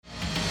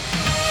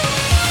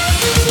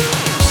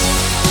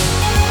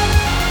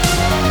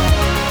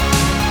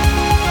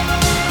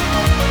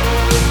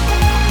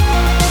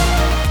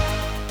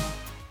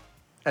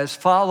As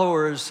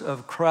followers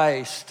of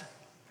Christ,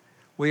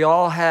 we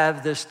all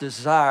have this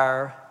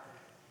desire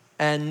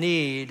and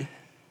need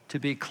to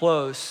be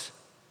close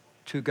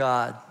to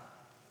God.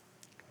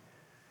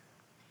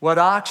 What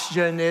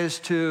oxygen is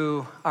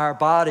to our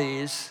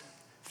bodies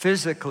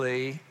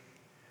physically,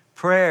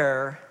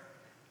 prayer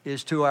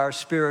is to our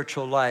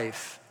spiritual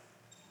life.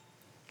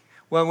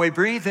 When we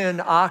breathe in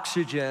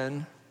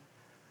oxygen,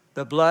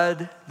 the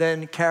blood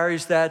then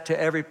carries that to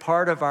every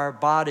part of our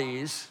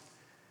bodies,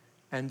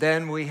 and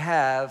then we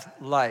have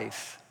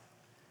life.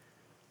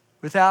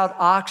 Without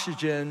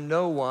oxygen,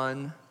 no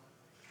one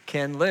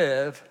can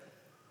live,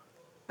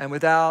 and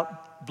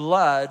without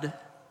blood,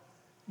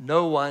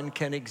 no one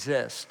can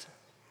exist.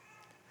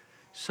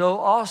 So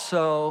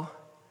also,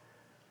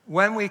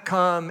 when we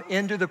come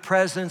into the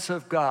presence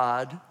of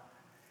God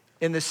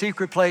in the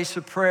secret place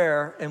of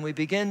prayer and we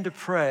begin to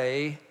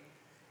pray,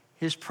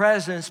 His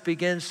presence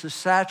begins to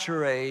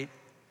saturate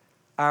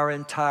our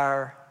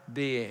entire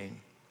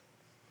being.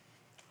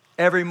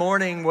 Every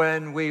morning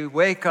when we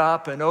wake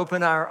up and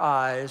open our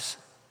eyes,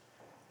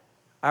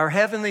 our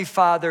Heavenly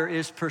Father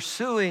is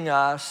pursuing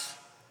us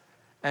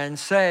and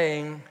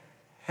saying,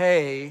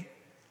 hey,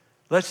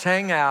 let's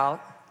hang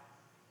out,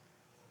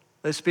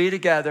 let's be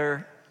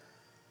together,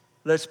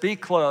 let's be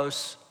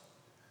close.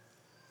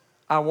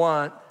 I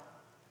want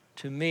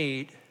to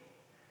meet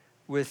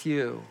with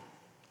you.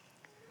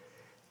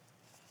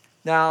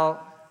 Now,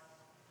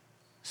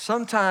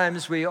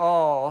 sometimes we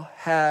all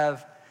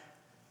have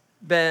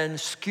been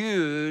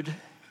skewed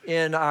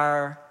in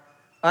our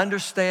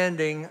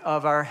understanding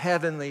of our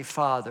Heavenly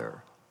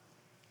Father.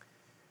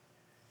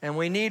 And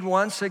we need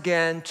once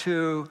again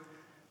to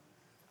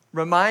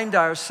remind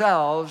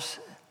ourselves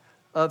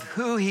of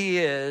who He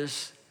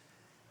is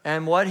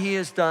and what He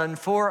has done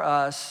for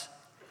us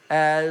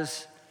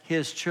as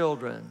His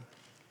children.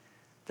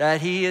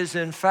 That He is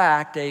in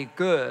fact a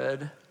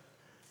good,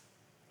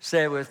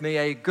 say it with me,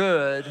 a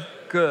good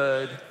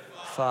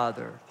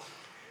Father.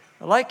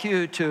 I'd like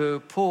you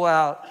to pull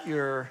out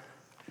your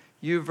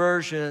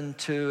YouVersion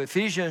to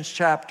Ephesians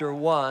chapter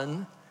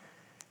 1,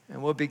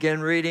 and we'll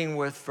begin reading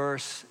with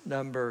verse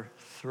number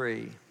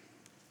 3.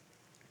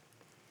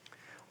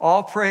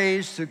 All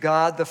praise to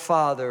God the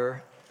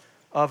Father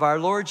of our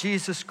Lord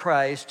Jesus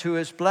Christ, who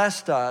has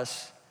blessed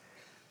us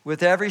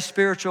with every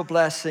spiritual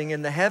blessing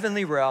in the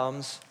heavenly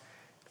realms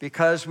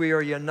because we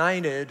are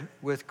united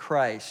with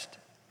Christ.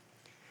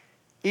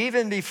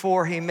 Even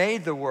before He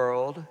made the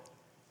world,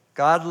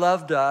 God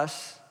loved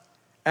us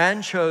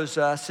and chose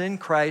us in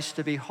Christ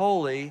to be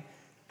holy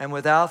and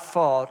without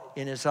fault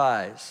in His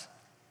eyes.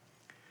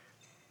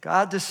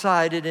 God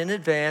decided in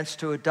advance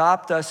to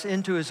adopt us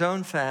into His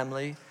own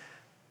family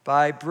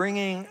by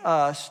bringing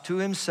us to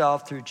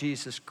Himself through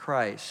Jesus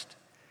Christ.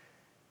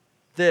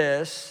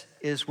 This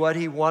is what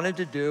He wanted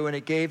to do, and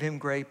it gave Him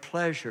great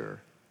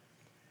pleasure.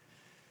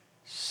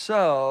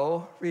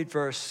 So, read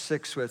verse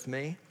 6 with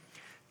me.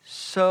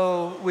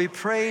 So we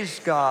praise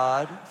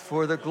God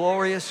for the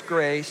glorious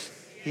grace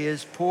He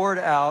has poured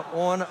out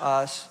on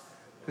us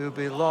who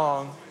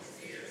belong.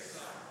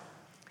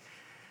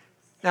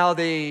 Now,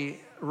 the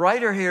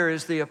writer here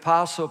is the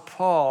Apostle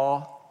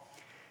Paul,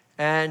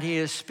 and he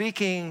is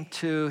speaking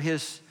to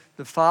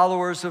the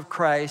followers of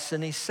Christ,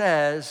 and he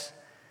says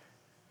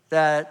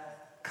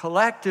that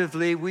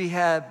collectively we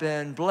have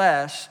been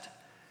blessed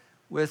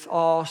with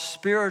all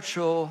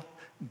spiritual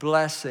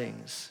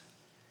blessings.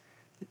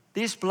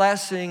 These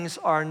blessings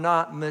are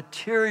not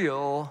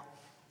material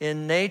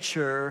in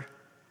nature,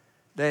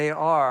 they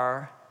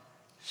are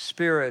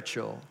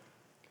spiritual.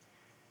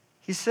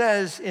 He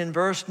says in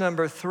verse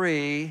number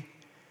 3,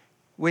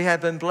 we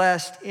have been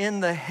blessed in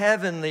the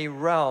heavenly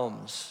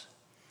realms.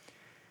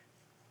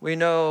 We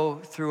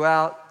know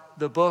throughout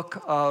the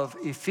book of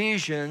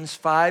Ephesians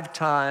 5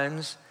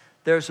 times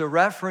there's a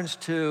reference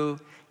to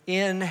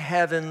in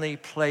heavenly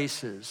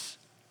places.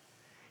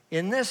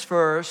 In this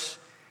verse,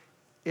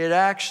 it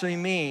actually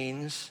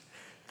means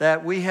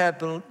that we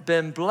have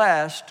been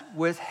blessed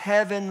with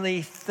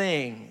heavenly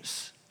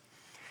things.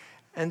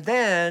 And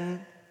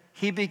then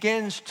he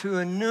begins to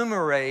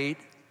enumerate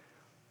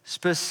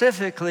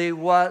specifically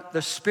what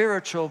the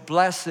spiritual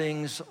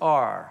blessings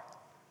are.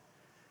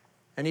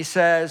 And he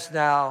says,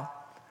 now,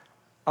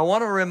 I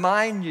want to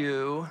remind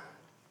you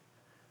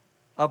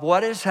of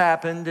what has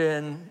happened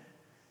in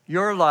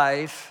your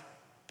life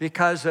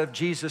because of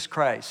Jesus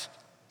Christ.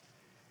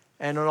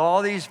 And in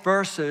all these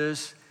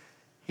verses,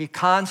 he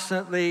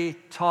constantly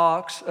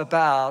talks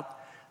about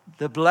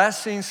the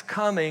blessings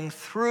coming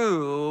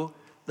through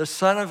the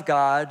Son of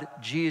God,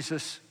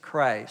 Jesus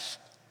Christ.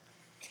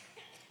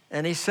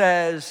 And he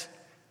says,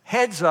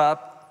 heads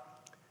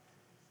up,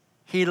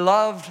 He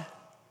loved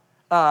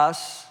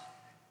us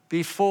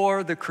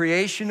before the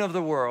creation of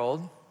the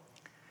world,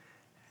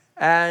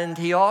 and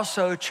He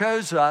also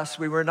chose us.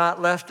 We were not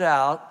left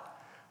out,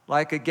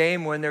 like a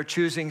game when they're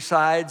choosing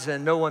sides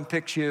and no one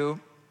picks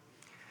you.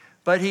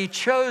 But He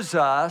chose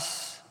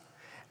us,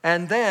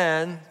 and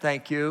then,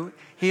 thank you,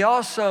 He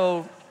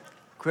also,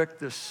 quick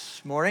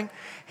this morning,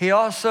 He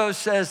also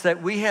says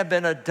that we have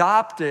been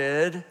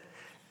adopted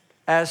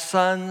as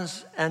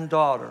sons and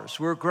daughters.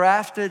 We're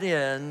grafted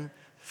in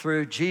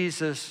through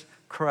Jesus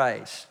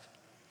Christ.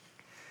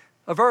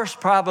 A verse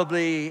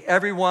probably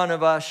every one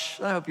of us,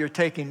 I hope you're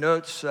taking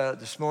notes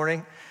this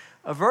morning,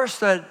 a verse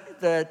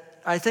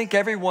that I think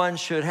everyone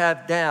should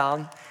have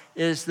down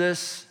is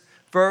this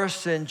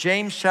verse in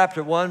James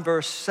chapter 1,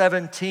 verse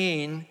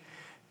 17,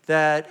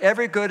 that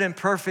every good and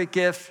perfect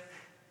gift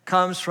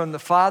comes from the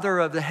Father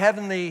of the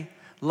heavenly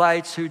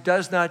lights, who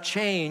does not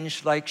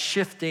change like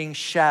shifting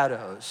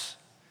shadows.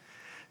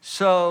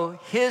 So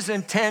his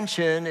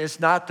intention is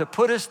not to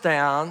put us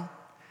down,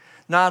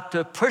 not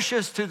to push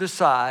us to the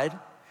side.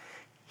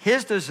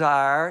 His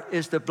desire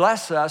is to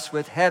bless us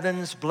with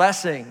heaven's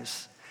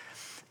blessings,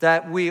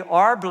 that we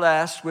are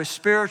blessed with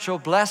spiritual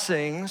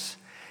blessings,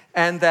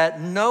 and that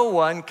no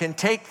one can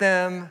take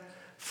them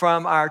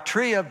from our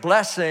tree of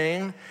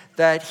blessing,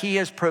 that he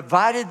has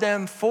provided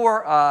them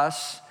for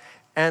us,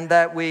 and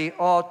that we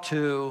ought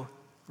to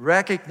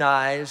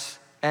recognize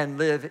and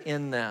live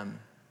in them.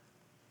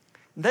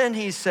 Then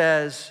he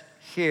says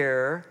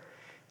here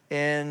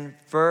in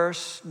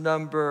verse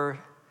number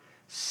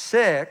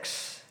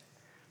 6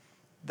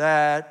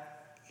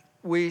 that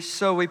we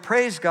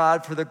praise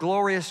God for the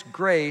glorious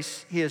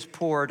grace he has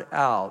poured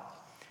out.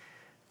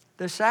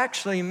 This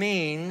actually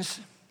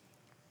means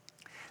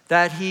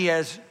that he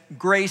has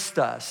graced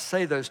us.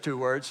 Say those two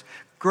words,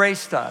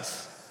 graced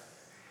us.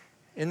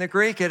 In the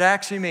Greek, it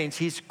actually means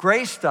he's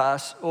graced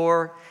us,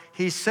 or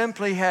he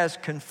simply has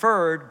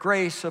conferred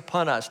grace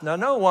upon us. Now,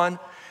 no one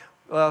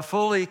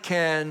fully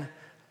can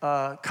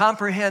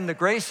comprehend the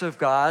grace of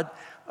God.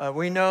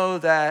 We know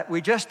that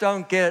we just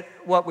don't get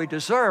what we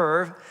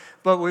deserve,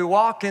 but we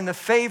walk in the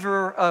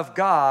favor of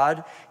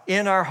God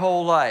in our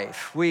whole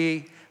life.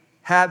 We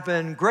have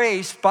been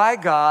graced by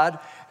God,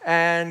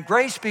 and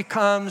grace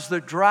becomes the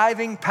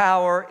driving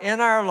power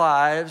in our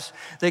lives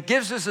that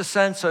gives us a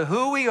sense of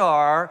who we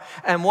are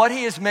and what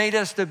he has made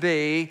us to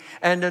be,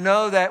 and to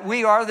know that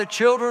we are the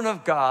children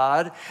of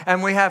God,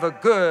 and we have a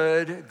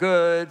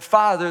good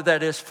Father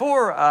that is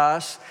for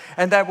us,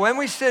 and that when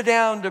we sit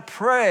down to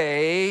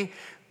pray,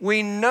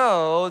 we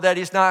know that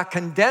he's not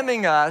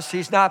condemning us,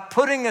 he's not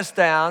putting us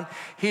down,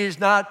 he's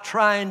not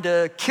trying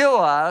to kill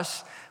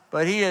us,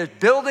 but he is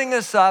building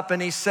us up,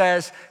 and he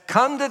says,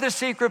 come to the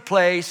secret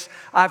place.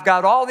 I've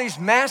got all these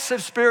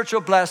massive spiritual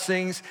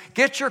blessings.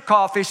 Get your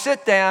coffee,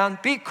 sit down,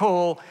 be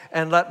cool,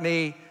 and let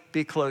me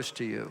be close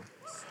to you.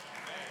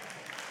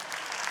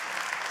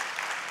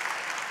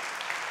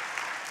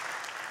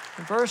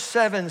 Verse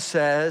 7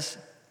 says,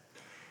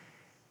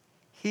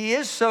 he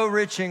is so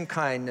rich in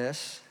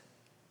kindness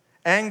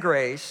and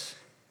grace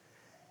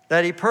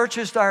that he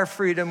purchased our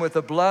freedom with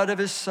the blood of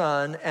his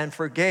Son and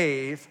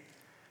forgave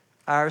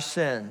our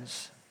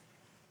sins.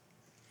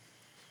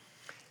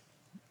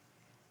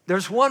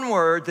 There's one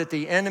word that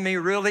the enemy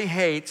really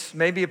hates,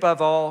 maybe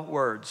above all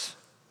words,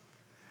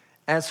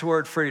 and it's the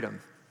word freedom.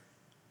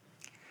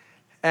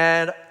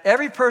 And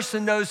every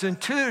person knows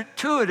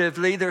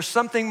intuitively there's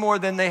something more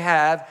than they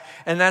have,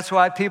 and that's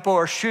why people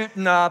are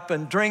shooting up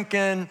and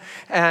drinking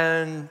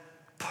and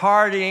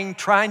partying,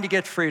 trying to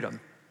get freedom.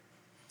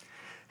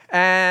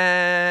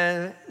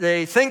 And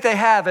they think they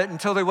have it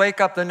until they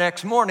wake up the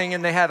next morning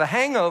and they have a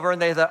hangover,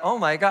 and they thought, oh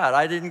my God,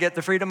 I didn't get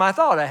the freedom I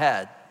thought I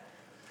had.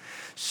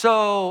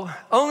 So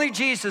only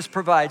Jesus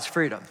provides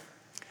freedom.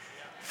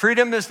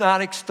 Freedom is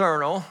not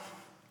external,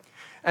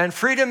 and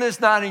freedom is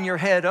not in your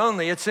head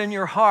only, it's in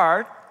your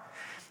heart.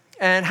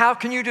 And how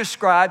can you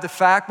describe the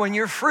fact when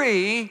you're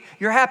free,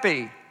 you're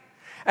happy?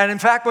 And in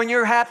fact, when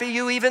you're happy,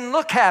 you even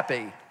look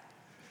happy.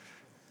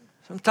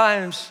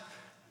 Sometimes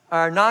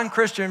our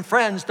non-Christian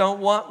friends don't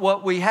want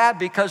what we have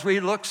because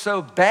we look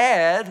so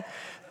bad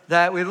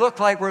that we look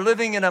like we're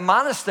living in a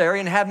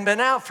monastery and haven't been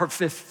out for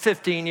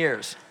 15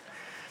 years.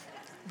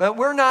 But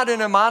we're not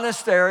in a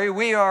monastery.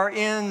 We are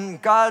in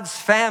God's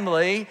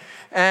family,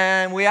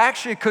 and we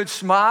actually could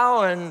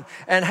smile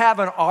and have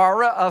an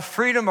aura of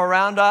freedom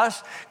around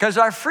us, because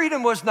our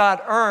freedom was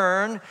not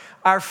earned.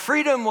 Our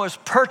freedom was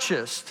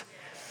purchased.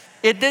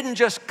 It didn't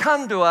just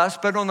come to us,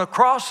 but on the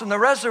cross and the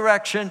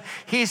resurrection,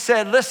 he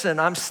said, listen,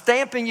 I'm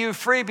stamping you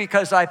free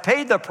because I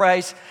paid the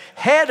price.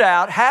 Head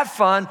out, have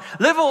fun,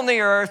 live on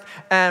the earth,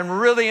 and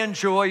really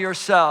enjoy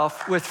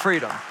yourself with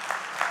freedom.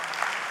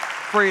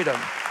 Freedom.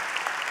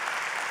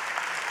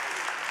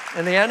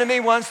 And the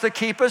enemy wants to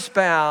keep us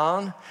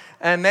bound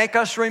and make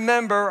us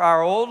remember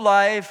our old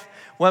life,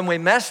 when we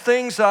messed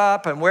things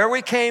up and where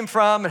we came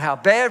from and how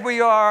bad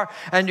we are.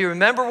 And you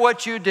remember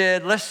what you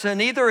did.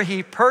 Listen, either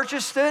he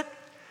purchased it,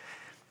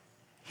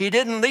 he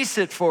didn't lease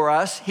it for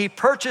us. He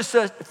purchased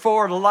it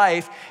for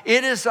life.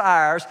 It is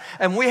ours.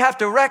 And we have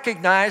to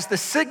recognize the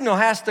signal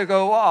has to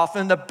go off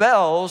and the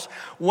bells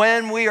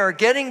when we are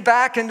getting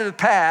back into the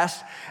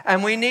past.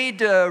 And we need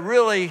to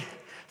really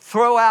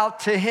throw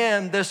out to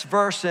him this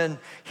verse in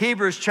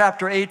Hebrews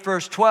chapter 8,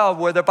 verse 12,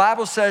 where the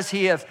Bible says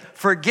he has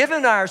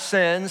forgiven our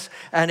sins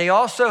and he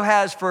also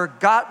has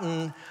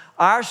forgotten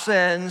our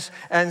sins.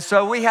 And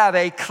so we have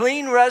a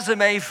clean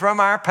resume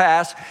from our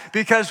past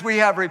because we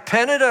have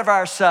repented of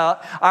our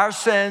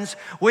sins.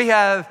 We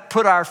have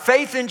put our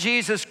faith in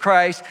Jesus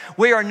Christ.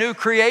 We are new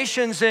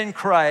creations in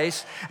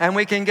Christ. And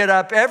we can get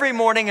up every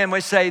morning and we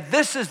say,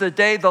 this is the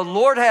day the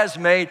Lord has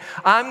made.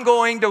 I'm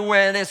going to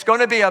win. It's going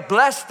to be a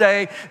blessed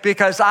day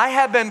because I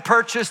have been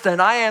purchased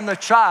and I am the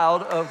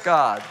child of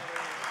God.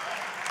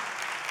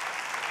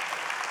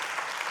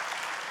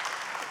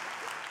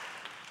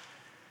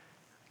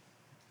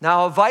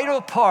 Now, a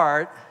vital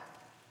part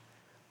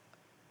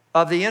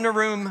of the inner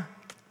room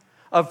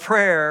of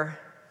prayer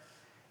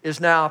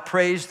is now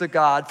praise the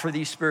God for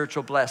these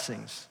spiritual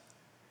blessings.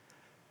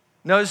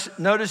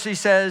 Notice he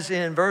says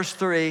in verse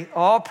 3,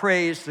 all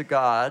praise to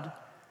God,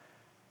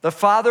 the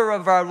Father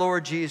of our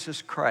Lord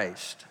Jesus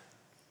Christ.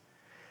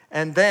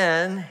 And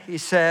then he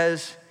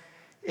says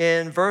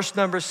in verse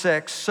number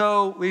 6,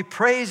 so we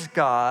praise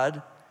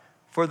God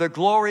for the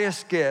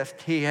glorious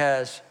gift he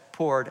has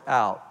poured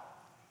out.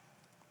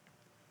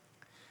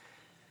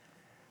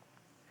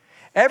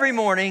 Every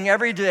morning,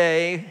 every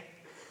day,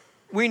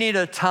 we need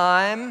a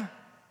time,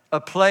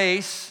 a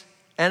place,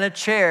 and a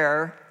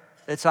chair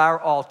that's our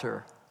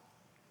altar.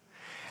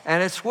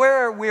 And it's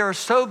where we are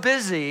so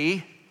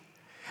busy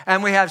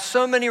and we have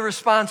so many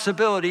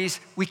responsibilities,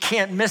 we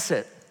can't miss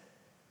it.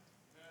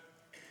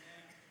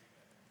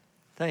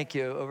 Thank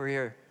you, over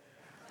here.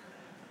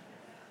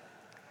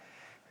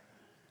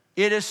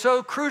 It is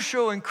so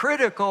crucial and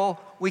critical,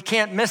 we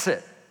can't miss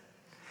it.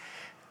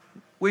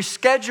 We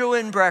schedule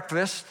in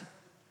breakfast.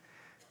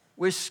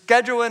 We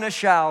schedule in a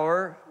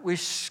shower, we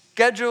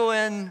schedule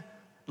in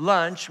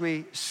lunch,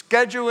 we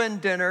schedule in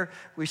dinner,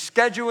 we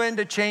schedule in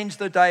to change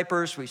the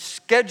diapers, we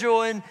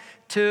schedule in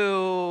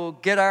to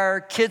get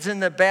our kids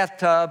in the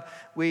bathtub,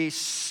 we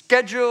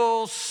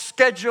schedule,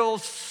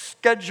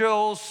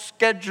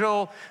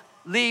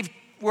 leave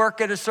work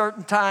at a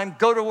certain time,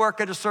 go to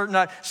work at a certain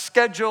time,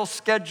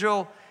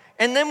 schedule,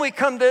 and then we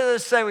come to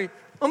this say,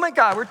 oh my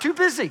God, we're too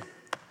busy.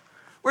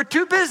 We're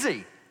too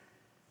busy.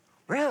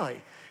 Really?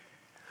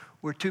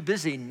 We're too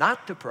busy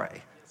not to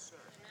pray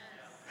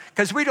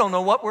because we don't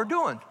know what we're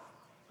doing.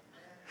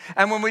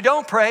 And when we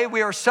don't pray,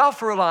 we are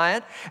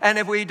self-reliant. And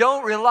if we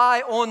don't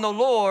rely on the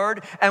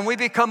Lord and we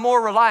become more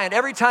reliant,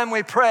 every time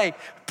we pray,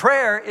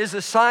 prayer is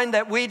a sign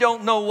that we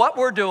don't know what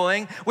we're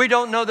doing. We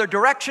don't know the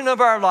direction of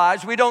our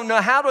lives. We don't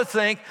know how to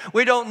think.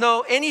 We don't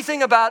know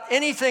anything about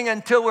anything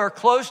until we're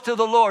close to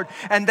the Lord.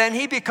 And then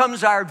he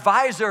becomes our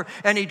advisor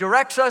and he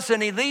directs us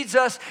and he leads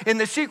us in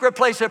the secret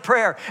place of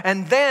prayer.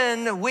 And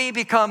then we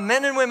become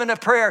men and women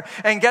of prayer.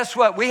 And guess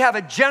what? We have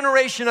a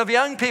generation of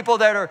young people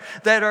that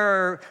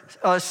are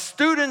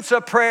students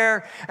of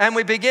prayer. And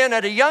we begin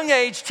at a young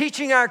age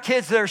teaching our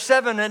kids that are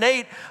 7 and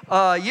 8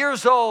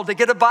 years old to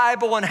get a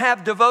Bible and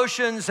have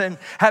devotions and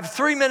have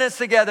 3 minutes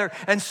together,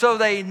 and so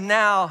they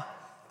now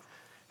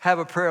have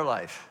a prayer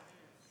life.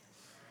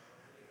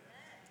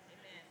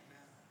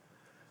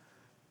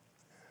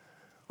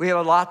 We have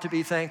a lot to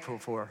be thankful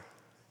for.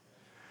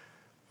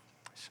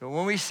 So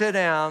when we sit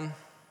down,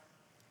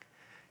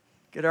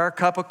 get our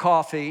cup of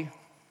coffee,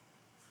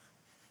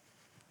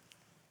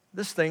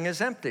 this thing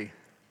is empty.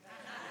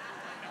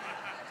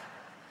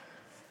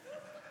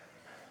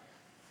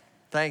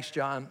 Thanks,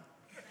 John.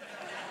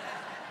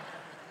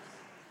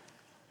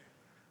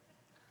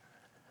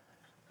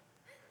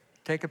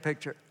 Take a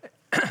picture.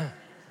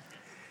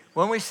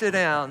 When we sit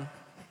down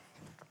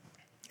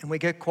and we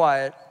get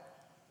quiet,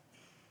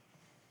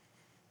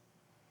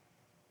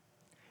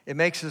 it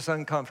makes us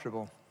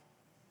uncomfortable.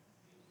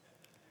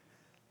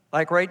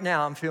 Like right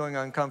now, I'm feeling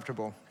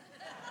uncomfortable.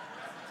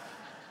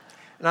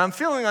 And I'm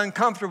feeling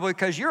uncomfortable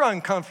because you're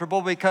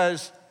uncomfortable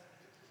because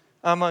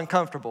I'm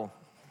uncomfortable.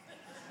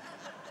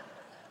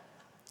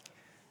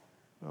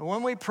 But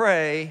when we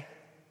pray,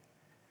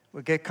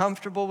 we get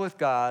comfortable with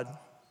God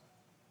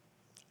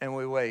and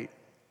we wait.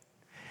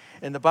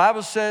 And the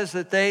Bible says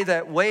that they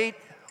that wait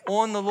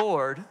on the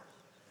Lord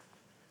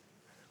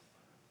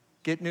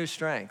get new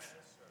strength.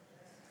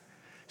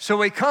 So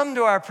we come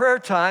to our prayer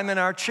time in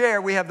our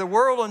chair. We have the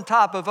world on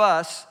top of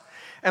us.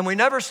 And we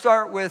never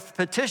start with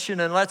petition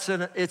unless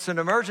it's an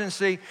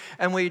emergency.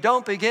 And we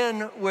don't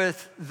begin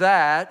with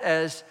that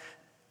as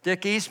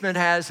Dick Eastman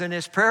has in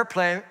his prayer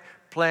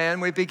plan.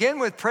 We begin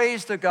with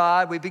praise to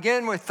God. We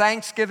begin with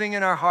thanksgiving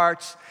in our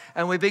hearts.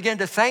 And we begin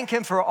to thank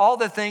him for all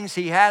the things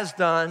he has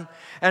done.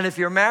 And if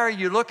you're married,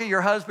 you look at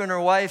your husband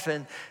or wife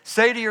and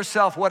say to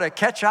yourself, what a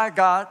catch I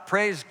got.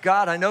 Praise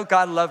God. I know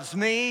God loves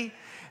me.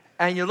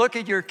 And you look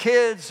at your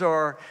kids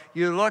or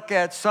you look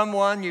at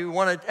someone you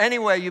want to,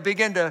 anyway, you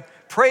begin to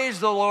praise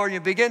the Lord. You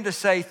begin to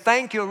say,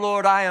 thank you,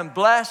 Lord, I am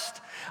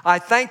blessed. I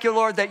thank you,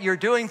 Lord, that you're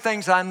doing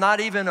things I'm not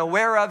even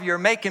aware of. You're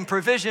making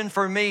provision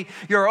for me.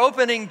 You're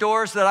opening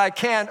doors that I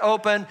can't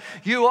open.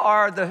 You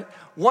are the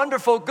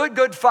wonderful,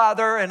 good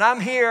Father, and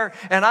I'm here,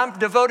 and I'm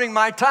devoting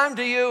my time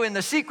to you in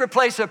the secret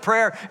place of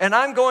prayer, and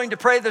I'm going to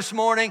pray this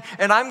morning,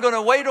 and I'm going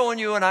to wait on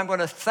you, and I'm going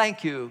to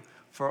thank you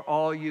for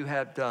all you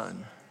have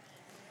done.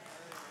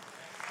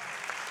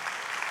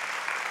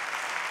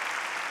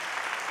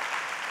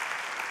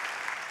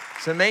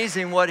 It's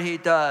amazing what he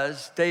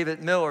does.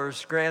 David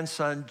Miller's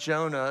grandson,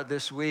 Jonah,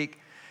 this week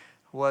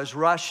was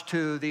rushed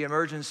to the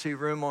emergency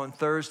room on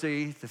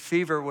Thursday. The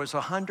fever was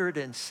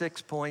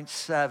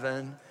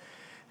 106.7,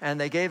 and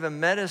they gave him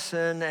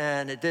medicine,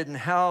 and it didn't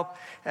help,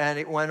 and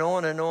it went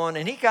on,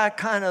 and he got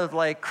kind of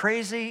like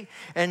crazy,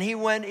 and he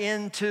went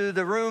into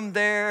the room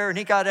there, and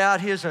he got out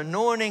his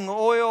anointing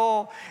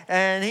oil,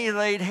 and he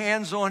laid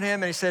hands on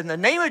him, and he said, in the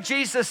name of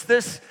Jesus,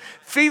 this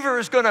fever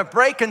is going to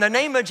break in the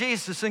name of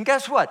Jesus, and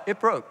guess what?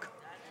 It broke.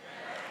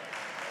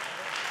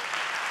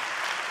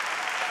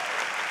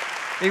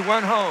 He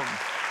went home.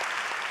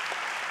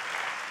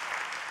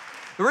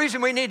 The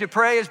reason we need to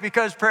pray is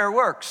because prayer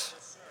works.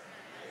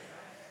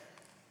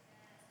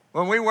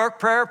 When we work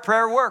prayer,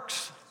 prayer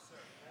works.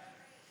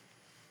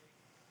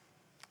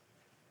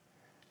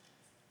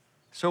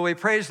 So we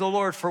praise the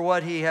Lord for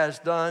what he has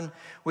done.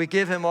 We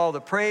give him all the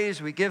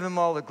praise. We give him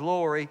all the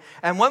glory.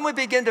 And when we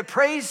begin to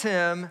praise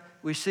him,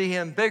 we see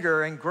him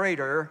bigger and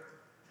greater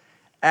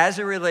as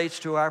it relates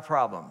to our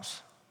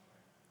problems.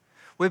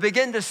 We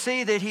begin to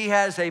see that he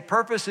has a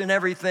purpose in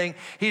everything.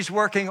 He's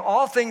working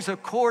all things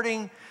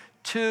according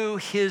to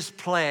his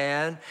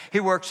plan. He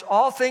works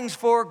all things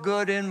for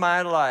good in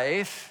my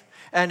life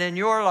and in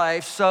your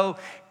life. So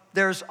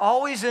there's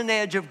always an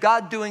edge of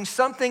God doing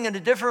something in a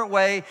different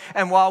way.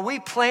 And while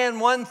we plan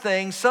one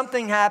thing,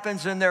 something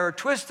happens and there are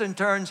twists and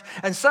turns.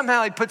 And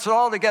somehow he puts it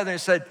all together and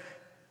said,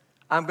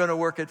 I'm going to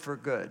work it for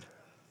good.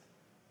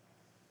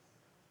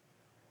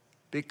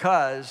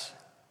 Because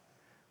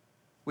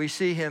we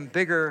see him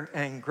bigger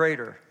and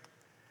greater.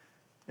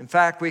 In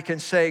fact, we can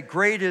say,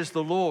 great is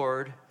the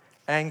Lord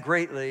and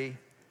greatly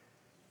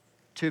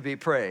to be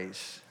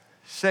praised.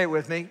 Say it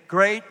with me.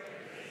 Great.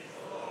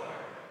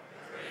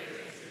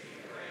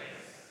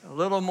 A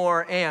little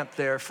more amp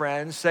there,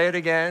 friends. Say it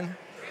again.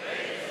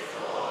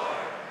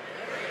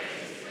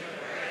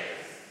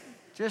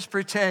 Just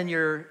pretend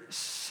your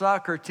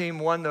soccer team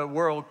won the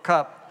World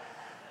Cup,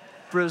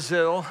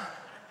 Brazil.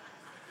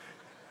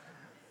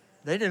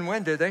 They didn't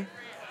win, did they?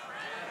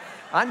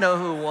 I know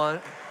who won.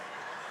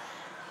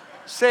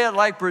 Say it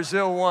like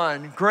Brazil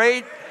won.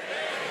 Great.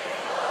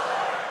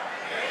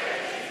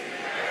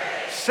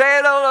 Say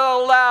it a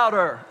little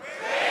louder.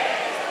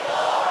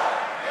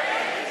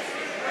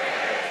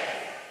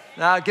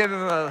 Now give him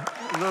a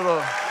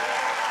little.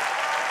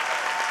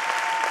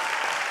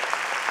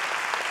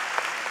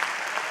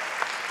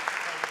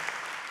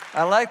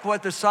 I like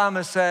what the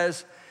psalmist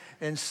says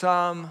in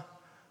Psalm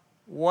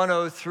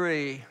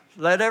 103.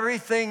 Let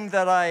everything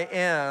that I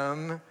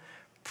am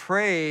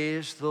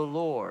praise the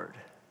Lord.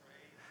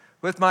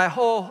 With my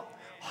whole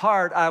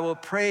heart, I will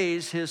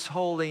praise his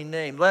holy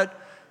name. Let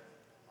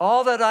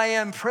all that I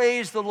am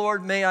praise the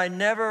Lord. May I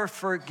never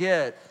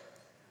forget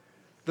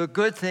the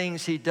good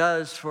things he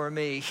does for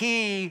me.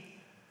 He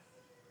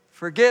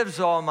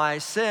forgives all my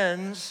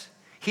sins.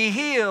 He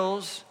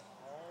heals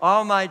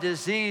all my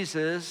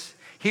diseases.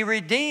 He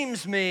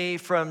redeems me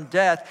from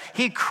death.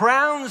 He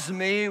crowns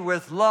me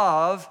with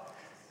love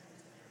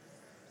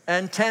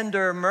and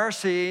tender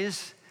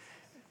mercies.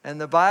 And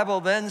the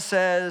Bible then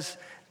says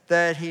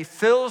that he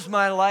fills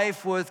my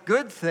life with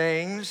good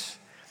things,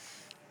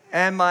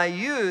 and my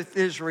youth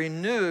is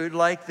renewed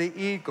like the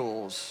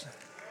eagles.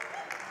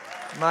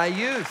 My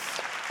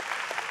youth.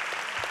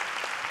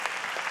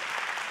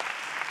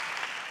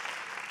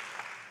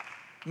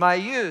 My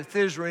youth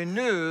is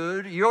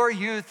renewed. Your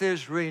youth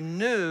is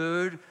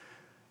renewed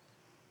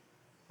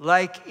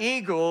like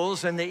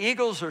eagles, and the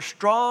eagles are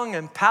strong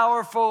and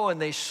powerful, and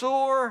they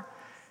soar.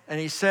 And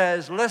he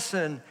says,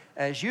 listen,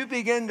 as you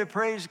begin to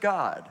praise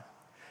God,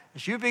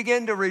 as you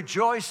begin to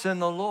rejoice in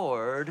the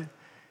Lord,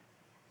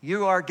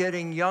 you are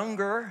getting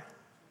younger,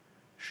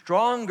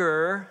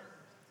 stronger,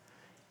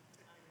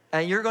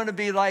 and you're going to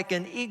be like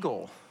an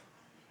eagle.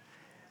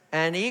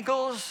 And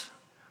eagles,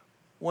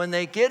 when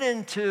they get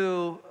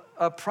into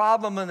a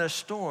problem and a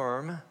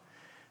storm,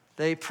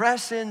 they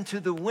press into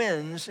the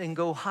winds and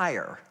go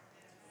higher,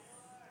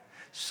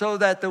 so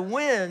that the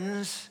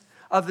winds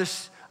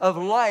of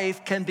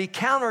life can be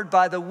countered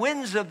by the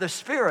winds of the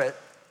Spirit.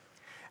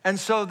 And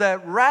so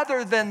that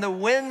rather than the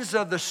winds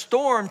of the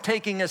storm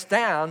taking us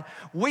down,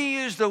 we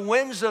use the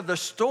winds of the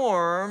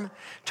storm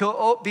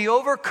to be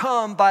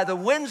overcome by the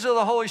winds of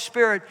the Holy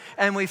Spirit.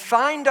 And we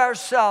find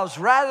ourselves,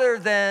 rather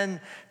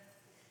than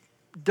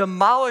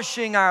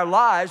demolishing our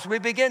lives, we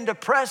begin to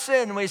press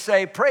in and we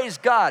say, praise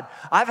God,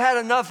 I've had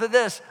enough of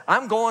this.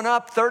 I'm going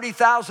up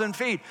 30,000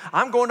 feet.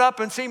 I'm going up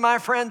and see my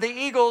friend the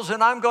eagles,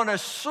 and I'm going to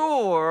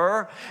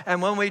soar.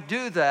 And when we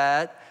do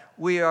that,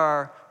 we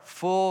are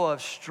full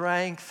of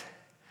strength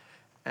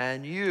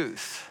and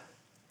youth.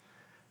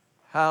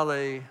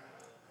 Hallelujah.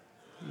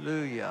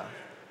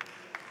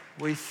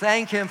 We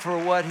thank him for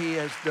what he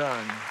has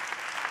done.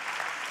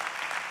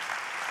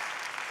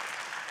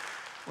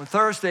 On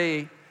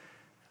Thursday,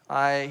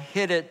 I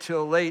hid it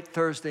till late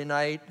Thursday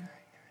night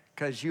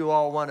because you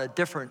all want a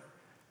different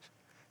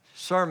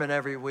sermon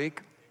every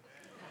week.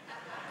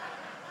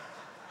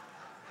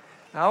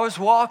 I was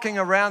walking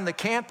around the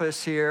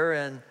campus here,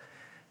 and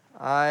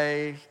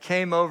I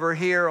came over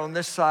here on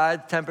this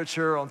side.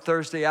 Temperature on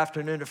Thursday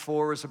afternoon at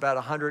 4 was about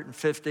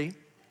 150.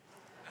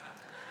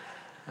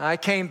 I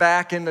came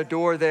back in the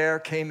door there,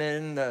 came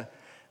in, the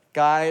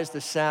guys, the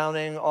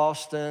sounding,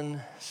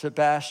 Austin,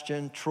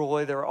 Sebastian,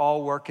 Troy, they're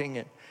all working.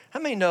 And how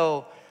many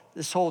know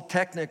this whole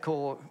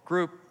technical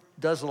group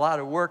does a lot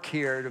of work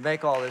here to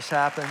make all this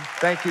happen?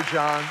 Thank you,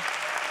 John.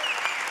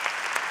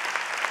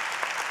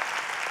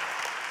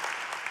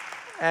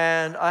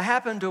 And I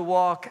happened to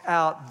walk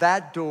out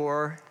that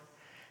door,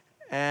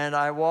 and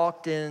I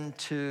walked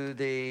into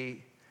the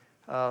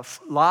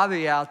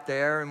lobby out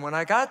there. And when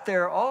I got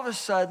there, all of a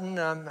sudden,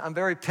 I'm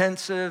very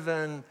pensive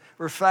and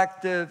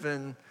reflective,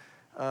 and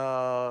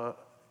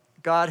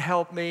God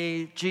help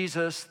me,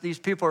 Jesus, these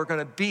people are going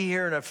to be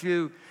here in a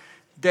few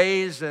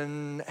days,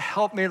 and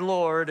help me,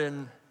 Lord.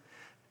 And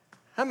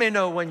how many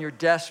know when you're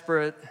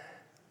desperate,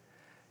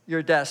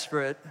 you're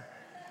desperate?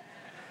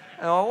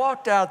 And I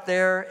walked out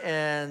there,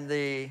 and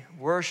the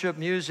worship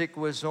music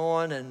was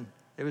on, and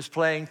it was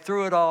playing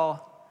through it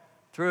all,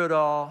 through it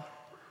all.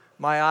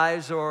 My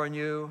eyes are on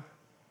you,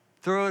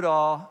 through it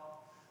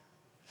all,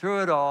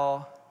 through it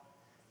all.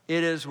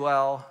 It is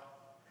well.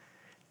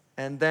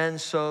 And then,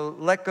 so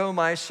let go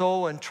my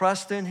soul and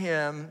trust in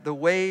him. The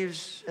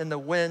waves and the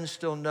wind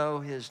still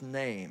know his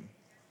name.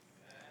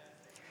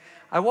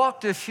 I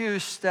walked a few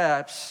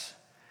steps,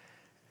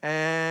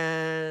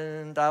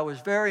 and I was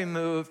very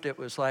moved. It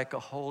was like a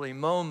holy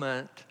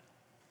moment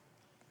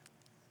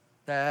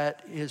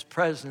that his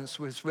presence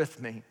was with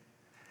me.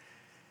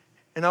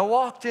 And I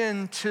walked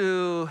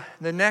into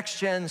the Next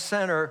Gen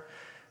Center,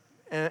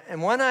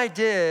 and when I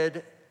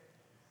did,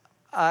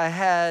 I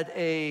had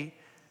a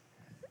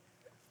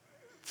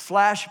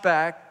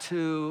flashback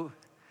to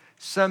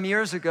some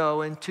years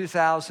ago in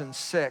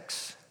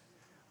 2006,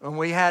 when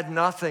we had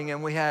nothing,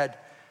 and we had,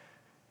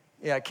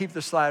 keep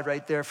the slide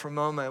right there for a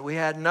moment. We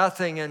had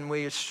nothing, and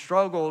we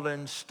struggled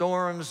in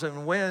storms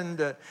and wind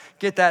to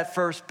get that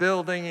first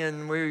building,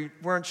 and we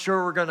weren't sure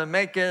we were going to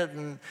make it,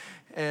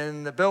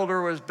 and the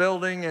builder was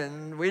building,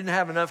 and we didn't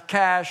have enough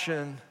cash.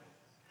 And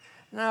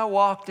I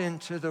walked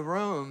into the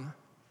room,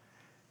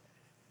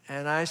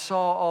 and I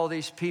saw all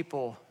these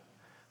people,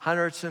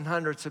 hundreds and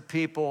hundreds of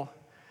people,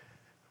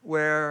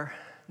 where,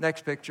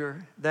 next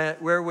picture,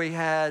 where we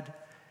had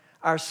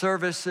our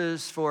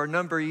services for a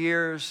number of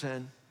years,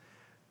 and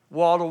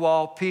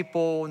wall-to-wall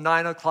people,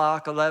 9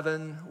 o'clock,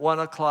 11, 1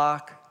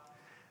 o'clock,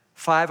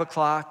 5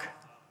 o'clock,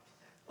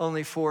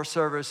 only 4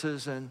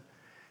 services.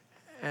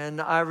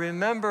 And I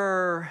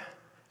remember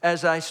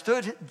as I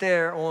stood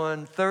there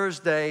on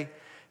Thursday,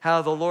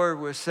 how the Lord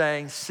was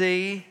saying,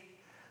 see,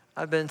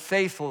 I've been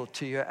faithful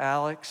to you,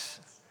 Alex.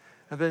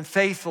 I've been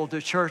faithful to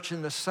Church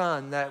in the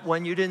Sun, that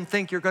when you didn't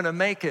think you're going to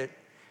make it,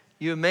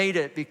 you made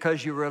it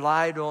because you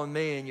relied on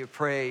me and you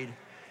prayed,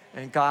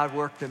 and God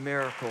worked a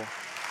miracle.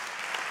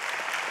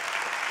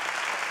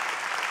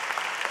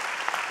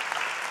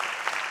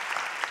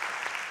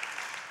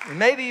 And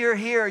maybe you're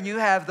here and you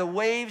have the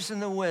waves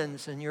and the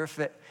winds in your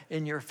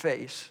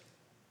face,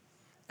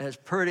 and it's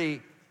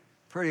pretty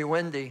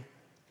windy.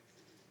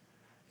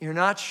 You're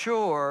not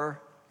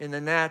sure in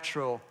the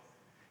natural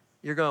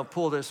you're going to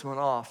pull this one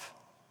off.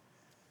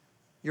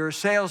 You're a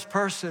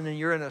salesperson and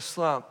you're in a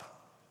slump.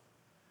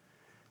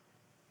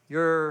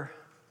 Your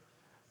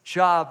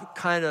job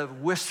kind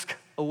of whisked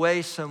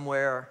away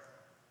somewhere.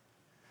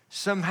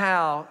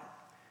 Somehow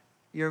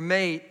your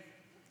mate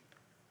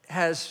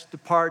has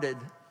departed.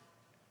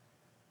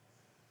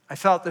 I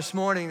felt this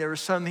morning there were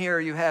some here,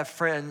 you have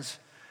friends,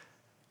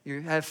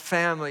 you have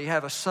family, you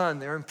have a son,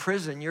 they're in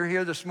prison. You're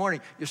here this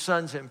morning, your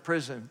son's in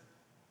prison.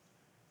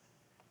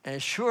 And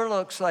it sure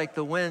looks like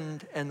the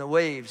wind and the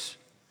waves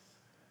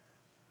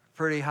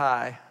pretty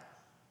high.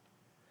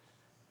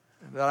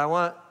 But I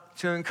want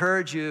to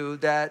encourage you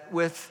that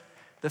with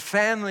the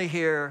family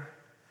here,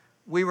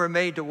 we were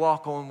made to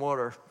walk on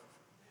water.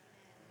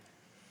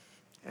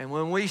 And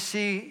when we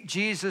see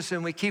Jesus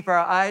and we keep our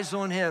eyes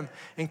on him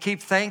and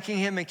keep thanking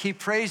him and keep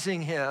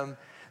praising him,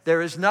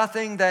 there is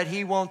nothing that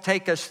he won't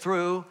take us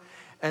through.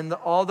 And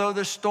although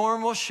the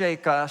storm will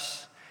shake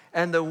us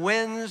and the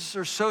winds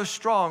are so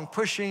strong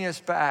pushing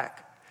us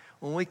back,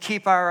 when we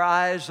keep our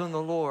eyes on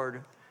the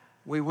Lord,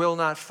 we will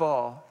not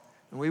fall,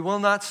 and we will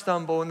not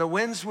stumble, and the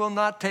winds will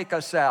not take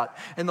us out.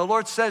 And the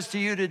Lord says to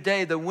you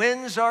today, the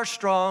winds are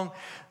strong,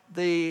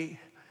 the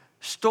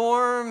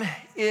storm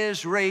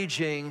is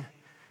raging,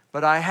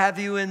 but I have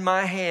you in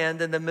my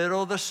hand in the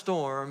middle of the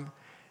storm,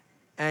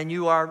 and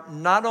you are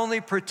not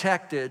only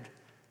protected,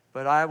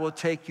 but I will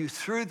take you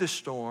through the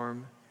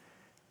storm.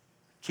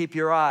 Keep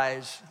your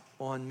eyes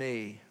on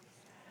me.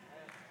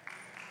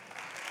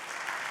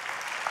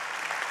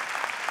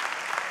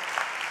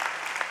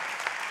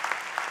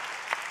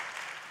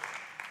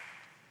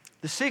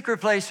 The secret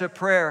place of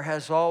prayer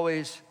has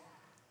always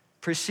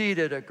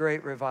preceded a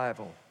great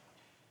revival.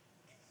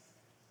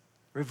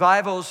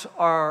 Revivals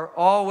are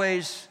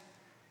always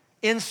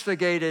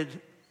instigated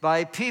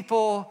by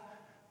people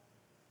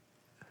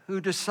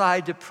who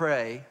decide to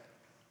pray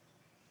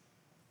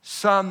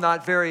some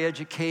not very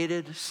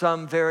educated,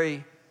 some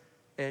very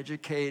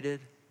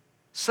educated,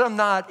 some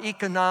not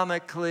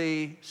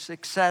economically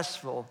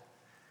successful,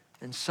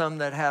 and some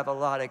that have a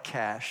lot of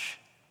cash.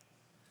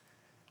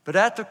 But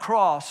at the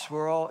cross,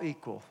 we're all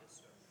equal.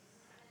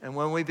 And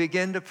when we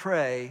begin to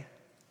pray,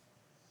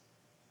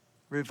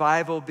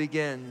 revival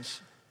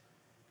begins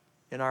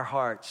in our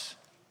hearts.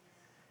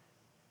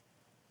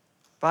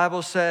 The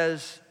Bible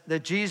says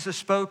that Jesus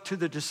spoke to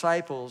the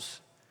disciples,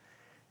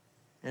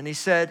 and he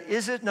said,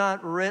 "Is it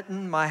not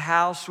written, my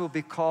house will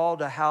be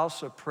called a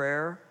house of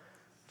prayer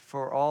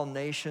for all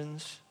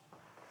nations?"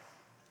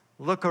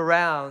 Look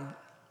around,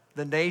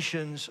 the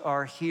nations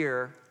are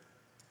here.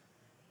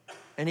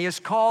 And he has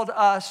called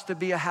us to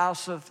be a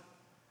house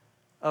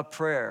of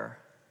prayer,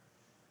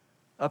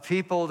 a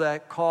people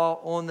that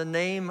call on the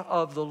name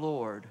of the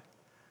Lord,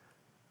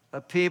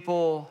 a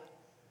people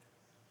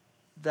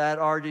that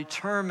are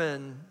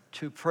determined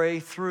to pray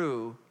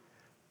through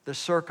the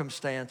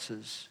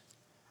circumstances.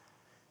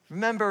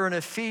 Remember in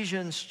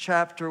Ephesians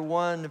chapter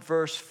 1,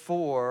 verse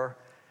 4,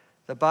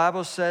 the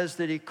Bible says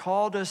that he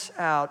called us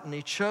out and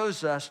he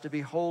chose us to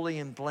be holy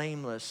and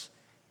blameless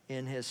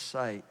in his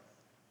sight.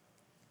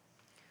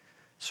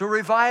 So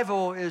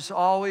revival is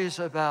always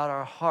about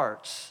our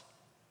hearts.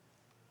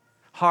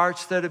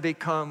 Hearts that have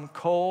become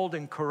cold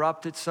and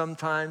corrupted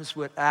sometimes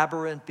with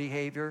aberrant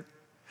behavior.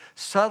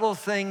 Subtle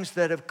things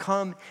that have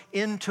come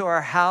into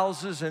our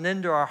houses and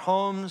into our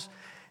homes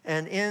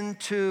and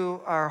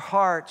into our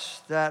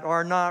hearts that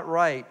are not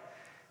right.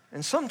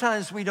 And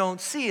sometimes we don't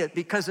see it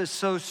because it's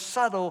so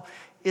subtle.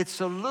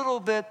 It's a little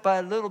bit by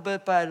little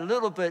bit by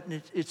little bit,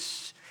 and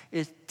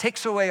it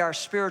takes away our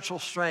spiritual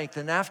strength.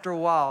 And after a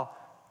while,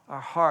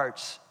 our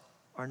hearts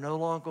are no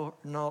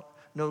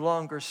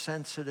longer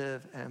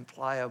sensitive and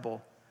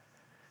pliable,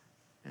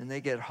 and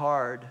they get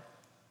hard.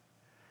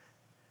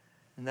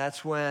 And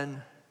that's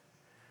when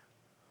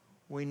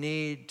we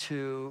need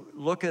to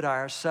look at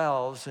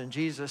ourselves, and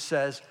Jesus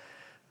says,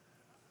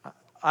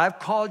 "I've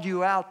called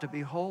you out to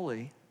be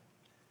holy."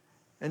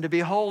 And to be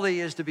holy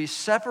is to be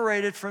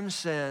separated from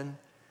sin,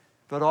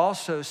 but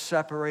also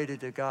separated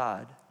to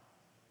God.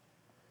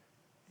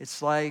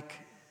 It's like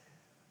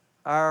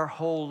our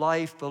whole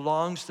life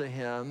belongs to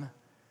him.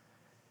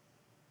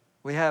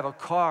 We have a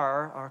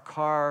car. Our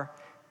car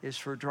is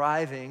for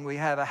driving. We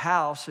have a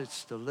house.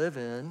 It's to live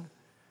in.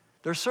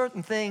 There are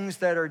certain things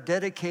that are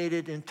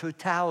dedicated in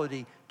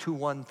totality to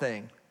one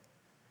thing.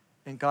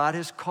 And God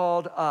has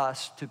called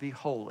us to be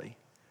holy.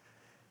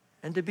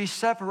 And to be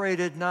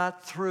separated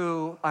not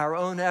through our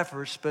own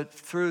efforts, but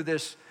through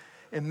this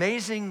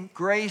amazing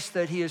grace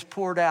that he has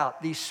poured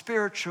out, these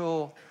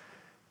spiritual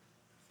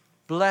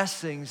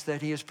blessings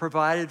that he has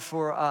provided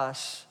for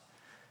us,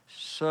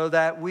 so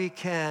that we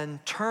can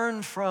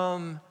turn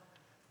from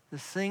the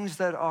things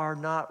that are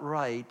not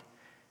right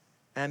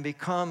and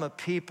become a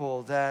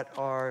people that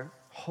are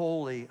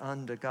holy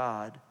unto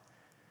God.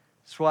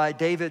 That's why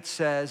David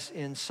says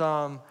in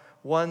Psalm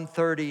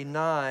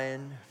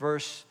 139,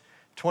 verse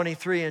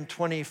 23 and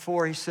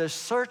 24, he says,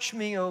 "Search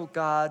me, O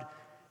God,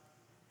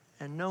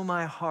 and know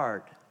my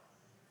heart."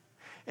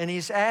 And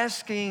he's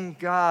asking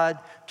God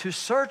to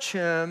search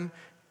him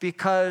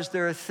because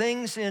there are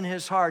things in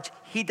his heart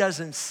he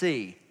doesn't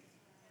see.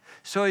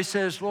 So he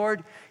says,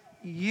 "Lord,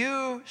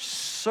 you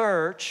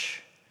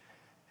search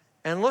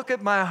and look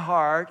at my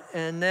heart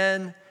and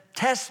then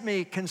test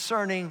me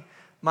concerning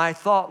my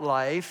thought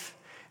life.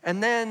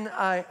 And then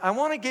I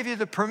want to give you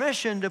the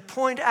permission to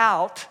point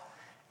out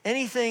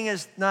anything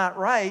is not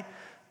right,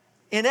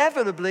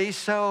 inevitably,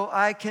 so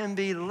I can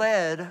be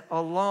led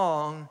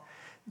along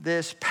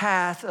this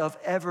path of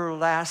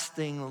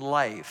everlasting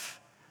life.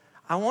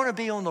 I want to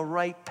be on the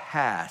right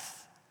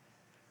path."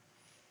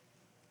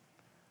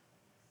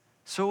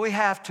 So we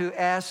have to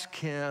ask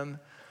him,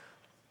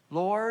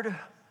 "Lord,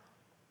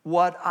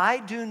 what I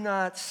do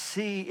not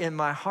see in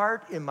my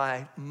heart, in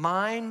my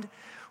mind,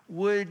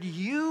 would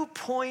you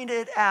point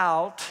it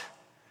out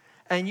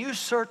and you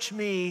search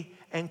me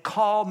and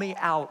call me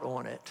out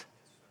on it?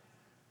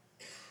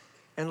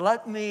 And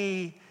let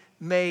me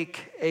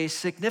make a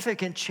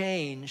significant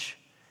change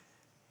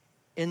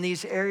in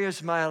these areas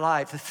of my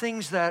life, the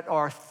things that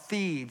are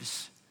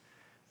thieves,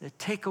 that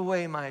take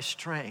away my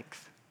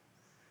strength."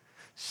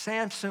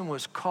 Samson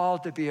was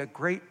called to be a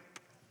great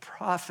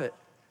prophet.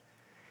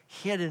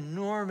 He had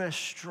enormous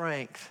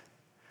strength.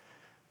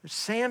 But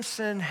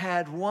Samson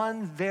had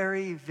one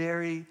very,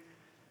 very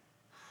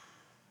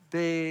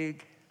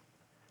big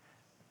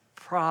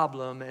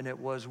problem, and it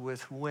was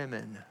with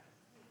women.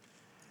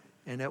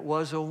 And it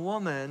was a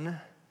woman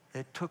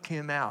that took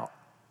him out.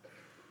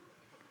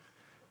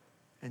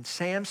 And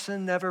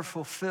Samson never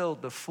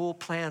fulfilled the full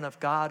plan of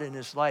God in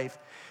his life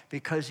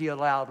because he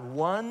allowed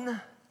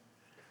one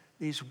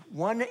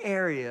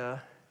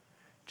area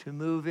to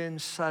move in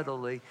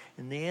subtly.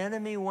 And the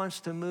enemy wants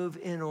to move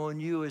in on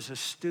you as a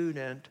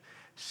student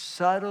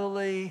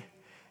subtly.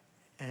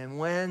 And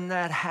when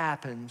that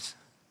happens,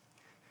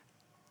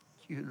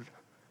 you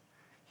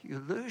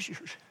lose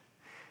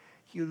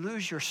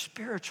your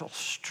spiritual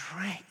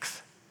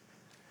strength.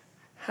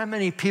 How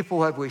many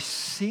people have we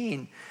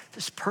seen?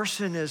 This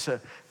person is a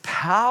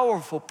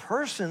powerful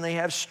person. They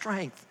have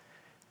strength.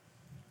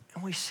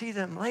 And we see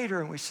them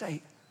later and we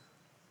say,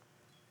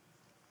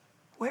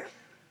 where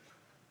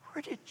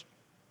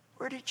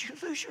did you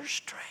lose your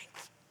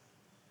strength?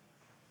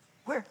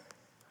 What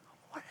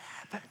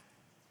happened?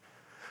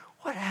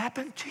 What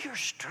happened to your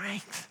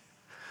strength?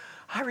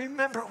 I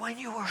remember when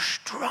you were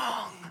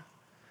strong.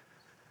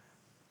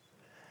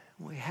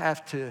 We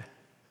have to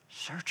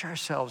search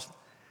ourselves,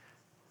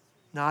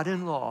 not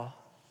in law,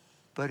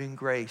 but in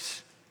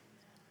grace.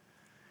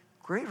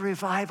 Great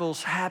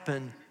revivals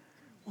happen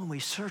when we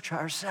search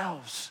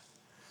ourselves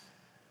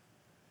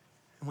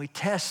and we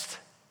test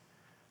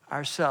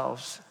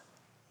ourselves.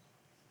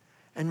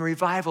 And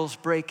revivals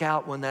break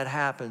out when that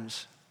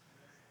happens.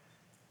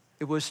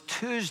 It was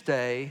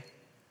Tuesday,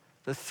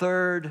 the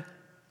 3rd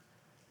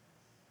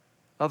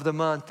of the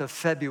month of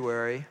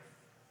February.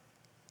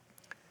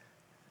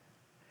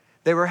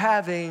 They were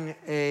having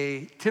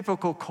a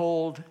typical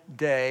cold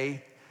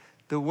day.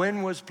 The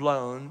wind was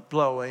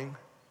blowing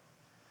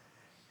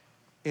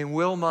in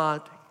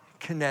Wilmot,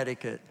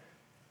 Connecticut,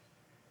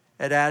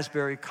 at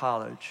Asbury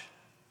College.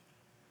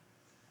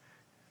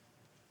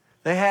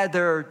 They had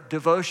their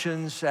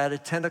devotions at a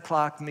 10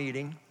 o'clock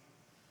meeting.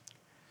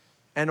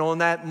 And on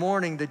that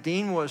morning, the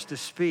dean was to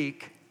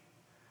speak.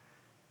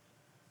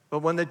 But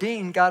when the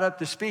dean got up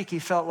to speak, he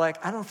felt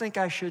like, I don't think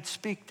I should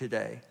speak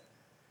today.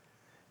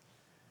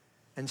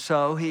 And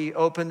so he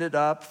opened it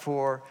up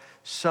for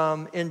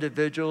some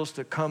individuals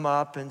to come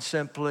up and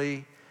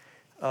simply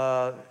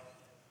have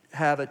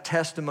a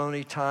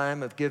testimony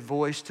time of give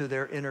voice to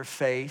their inner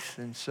faith.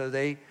 And so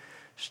they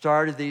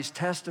started these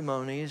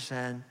testimonies,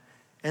 and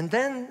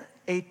then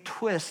a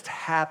twist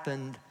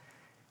happened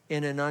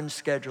in an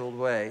unscheduled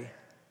way.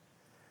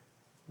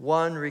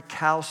 One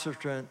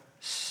recalcitrant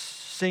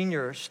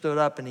senior stood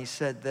up and he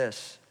said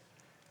this: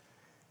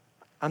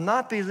 I'm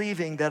not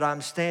believing that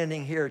I'm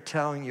standing here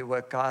telling you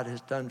what God has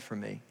done for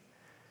me.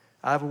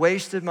 I've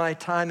wasted my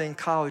time in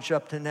college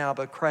up to now,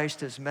 but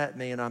Christ has met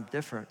me and I'm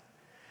different.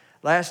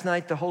 Last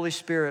night, the Holy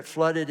Spirit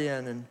flooded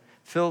in and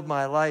filled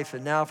my life,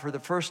 and now for the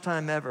first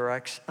time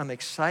ever, I'm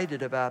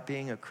excited about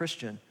being a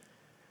Christian.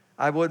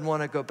 I wouldn't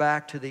want to go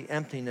back to the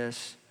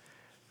emptiness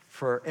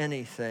for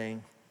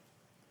anything.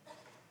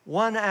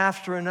 One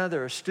after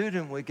another, a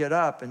student would get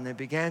up and they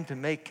began to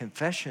make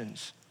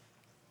confessions.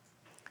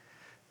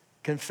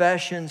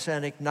 Confessions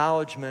and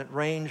acknowledgement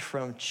range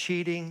from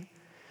cheating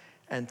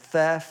and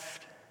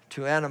theft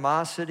to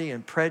animosity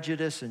and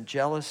prejudice and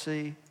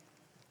jealousy.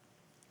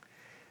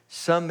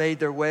 Some made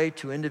their way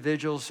to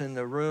individuals in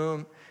the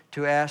room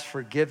to ask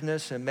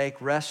forgiveness and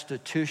make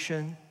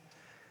restitution.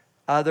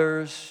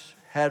 Others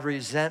had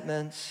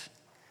resentments,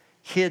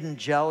 hidden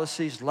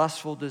jealousies,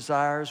 lustful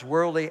desires,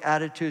 worldly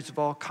attitudes of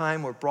all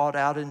kind were brought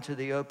out into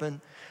the open.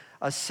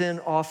 A sin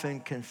often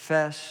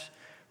confessed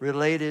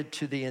related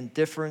to the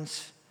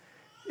indifferent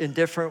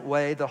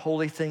way the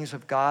holy things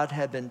of God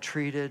had been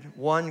treated.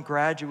 One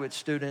graduate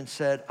student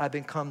said, I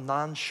become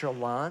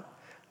nonchalant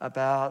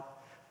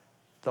about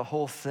the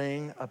whole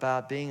thing,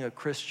 about being a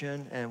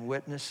Christian and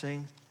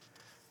witnessing.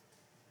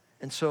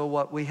 And so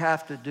what we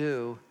have to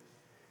do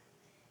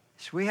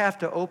is we have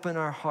to open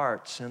our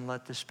hearts and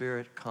let the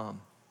Spirit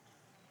come.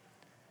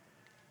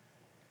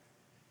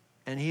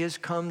 And He has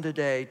come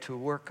today to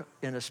work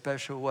in a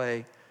special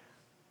way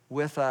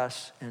with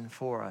us and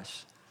for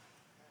us.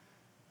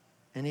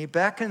 And He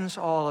beckons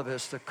all of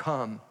us to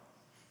come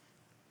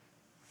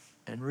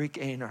and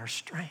regain our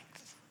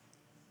strength.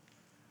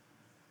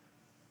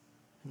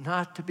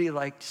 Not to be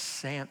like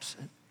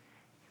Samson,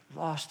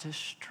 lost his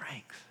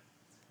strength.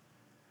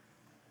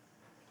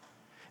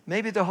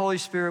 Maybe the Holy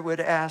Spirit would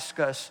ask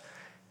us,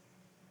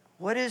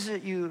 what is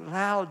it you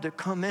allowed to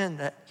come in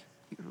that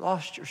you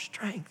lost your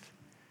strength?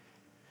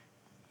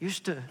 You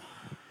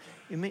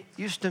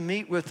used to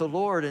meet with the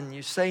Lord and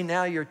you say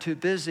now you're too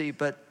busy,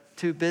 but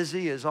too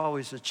busy is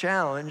always a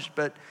challenge.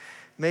 But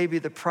maybe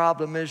the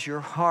problem is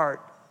your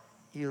heart.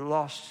 You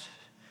lost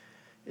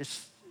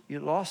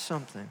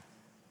something.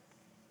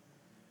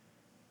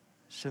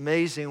 It's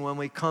amazing when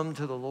we come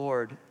to the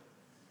Lord.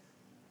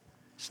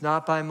 It's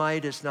not by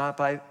might, it's not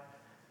by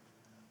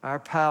our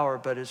power,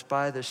 but it's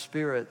by the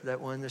Spirit,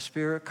 that when the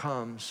Spirit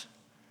comes,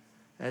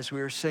 as we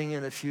were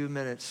singing a few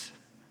minutes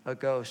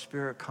ago,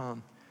 Spirit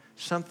come.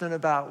 Something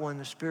about when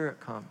the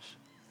Spirit comes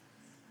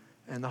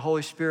and the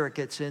Holy Spirit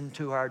gets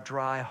into our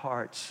dry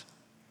hearts.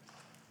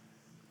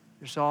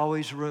 There's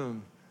always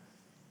room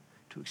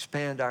to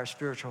expand our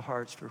spiritual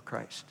hearts for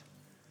Christ.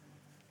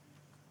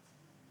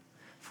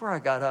 Before I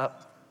got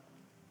up,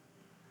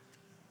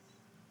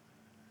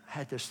 I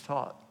had this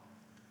thought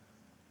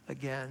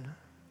again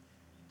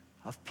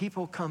of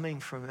people coming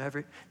from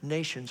every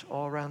nations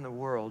all around the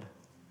world,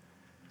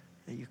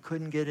 that you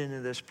couldn't get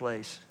into this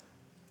place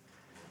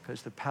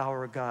because the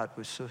power of God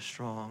was so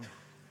strong.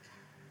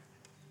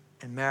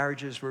 And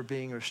marriages were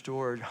being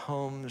restored,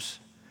 homes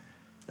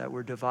that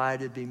were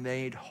divided be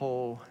made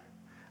whole,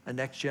 a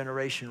next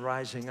generation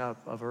rising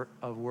up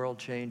of world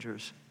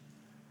changers.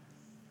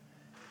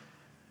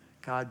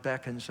 God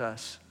beckons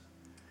us.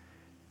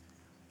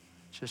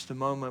 Just a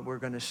moment, we're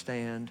going to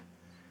stand.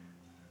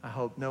 I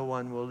hope no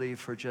one will leave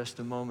for just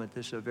a moment.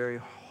 This is a very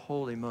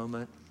holy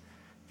moment.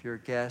 If you're a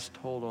guest,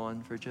 hold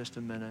on for just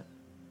a minute.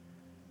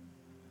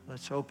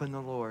 Let's open the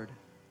Lord.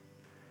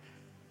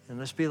 And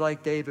let's be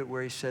like David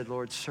where he said,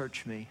 Lord,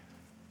 search me.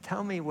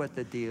 Tell me what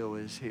the deal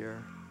is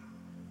here.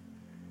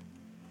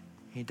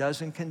 He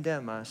doesn't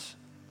condemn us.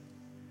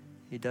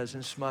 He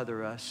doesn't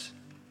smother us.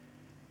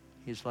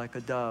 He's like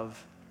a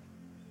dove.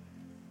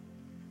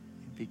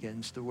 He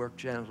begins to work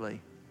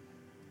gently.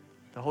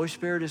 The Holy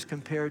Spirit is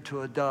compared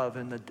to a dove,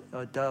 and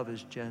a dove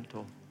is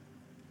gentle.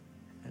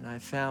 And I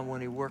found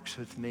when he works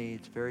with me,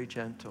 it's very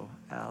gentle.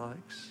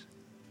 Alex,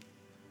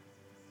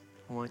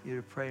 I want you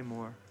to pray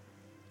more.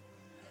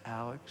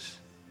 Alex,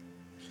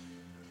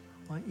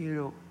 I want you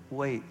to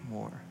wait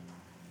more.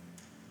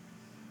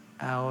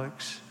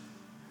 Alex,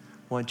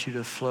 I want you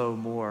to flow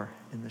more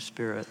in the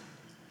Spirit.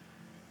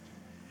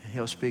 And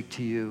he'll speak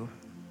to you.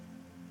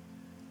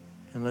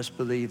 And let's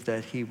believe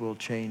that he will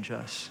change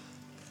us.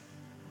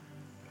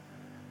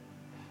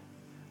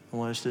 I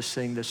want us to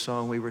sing the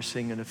song we were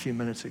singing a few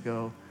minutes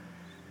ago.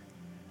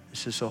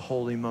 This is a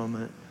holy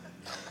moment.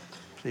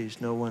 Please,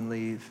 no one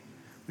leave.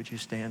 Would you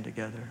stand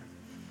together?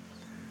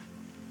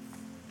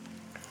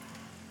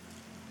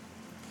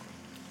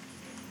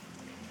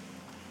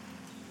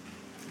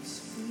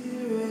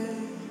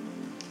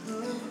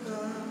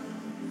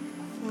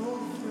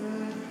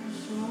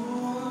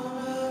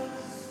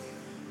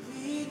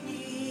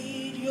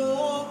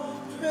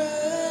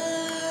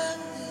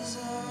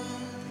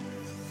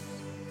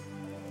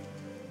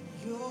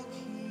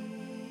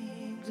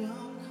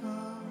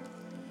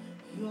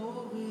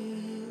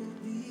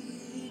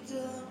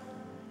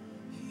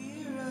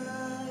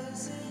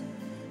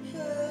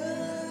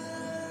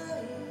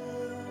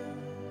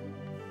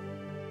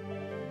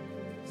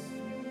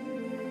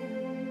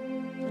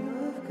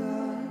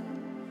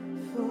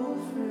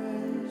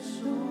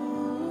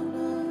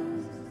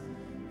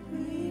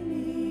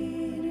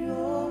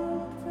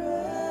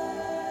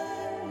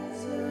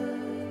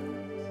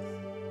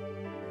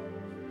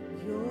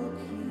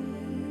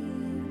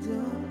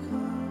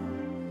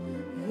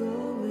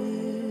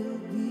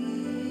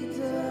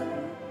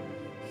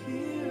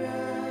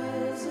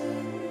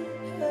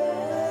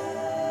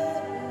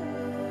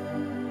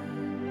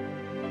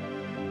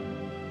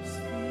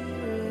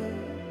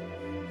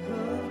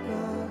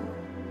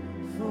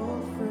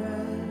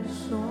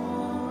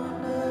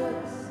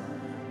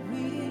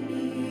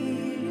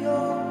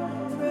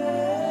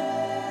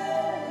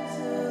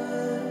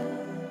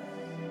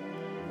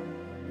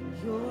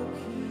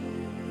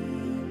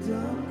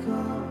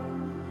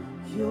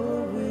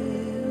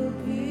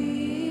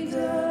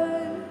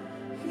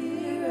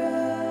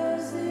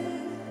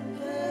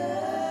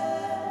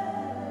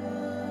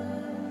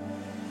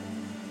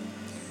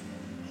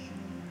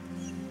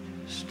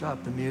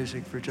 Stop the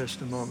music for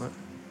just a moment.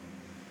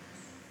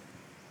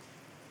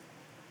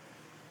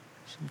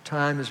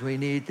 Sometimes we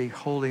need the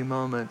holy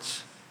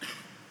moments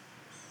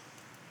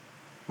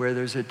where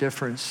there's a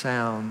different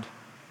sound.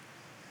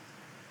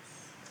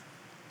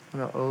 I'm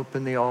going to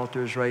open the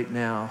altars right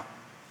now.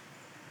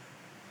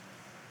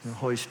 The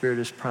Holy Spirit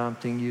is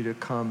prompting you to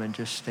come and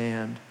just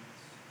stand.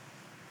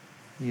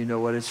 You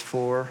know what it's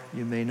for.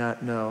 You may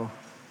not know.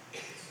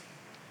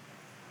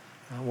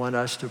 I want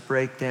us to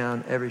break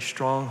down every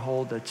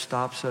stronghold that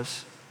stops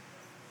us.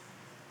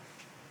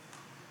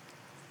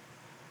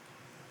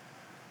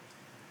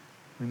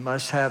 We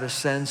must have a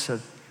sense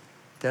of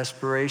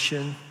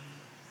desperation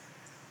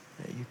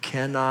that you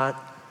cannot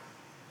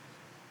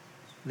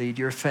lead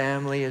your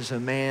family as a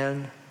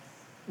man.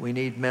 We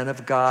need men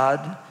of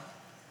God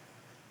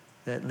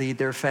that lead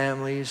their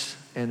families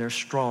and they're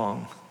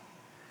strong.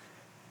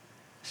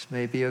 This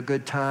may be a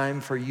good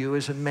time for you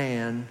as a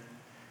man.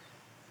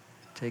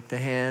 Take the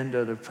hand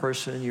of the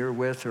person you're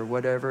with or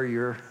whatever,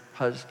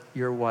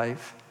 your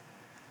wife,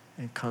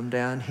 and come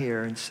down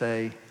here and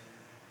say,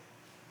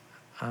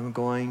 I'm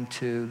going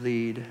to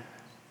lead.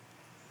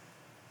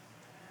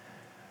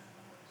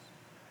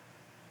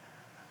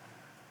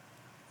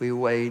 We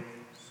wait.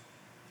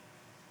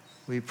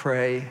 We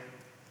pray.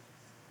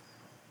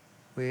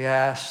 We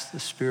ask the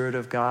Spirit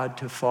of God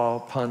to fall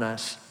upon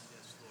us.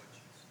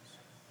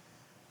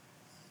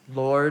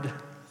 Lord,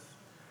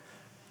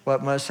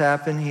 what must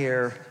happen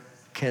here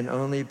can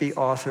only be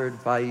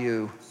authored by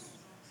you.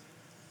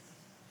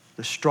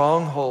 The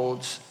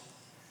strongholds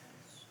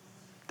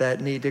that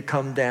need to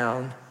come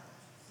down,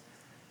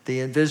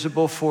 the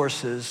invisible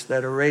forces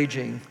that are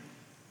raging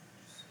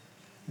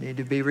need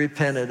to be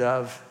repented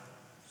of.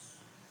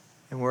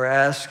 And we're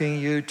asking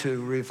you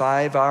to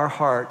revive our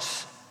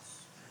hearts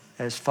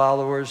as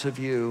followers of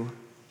you.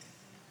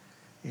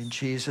 In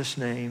Jesus'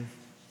 name,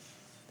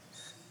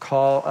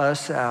 call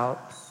us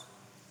out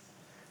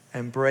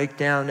and break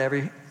down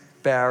every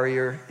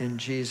barrier in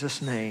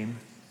Jesus' name,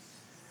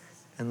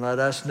 and let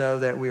us know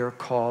that we are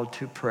called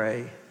to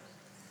pray.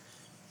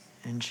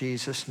 In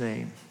Jesus'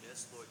 name.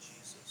 Yes, Lord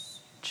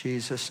Jesus.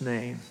 Jesus'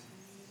 name.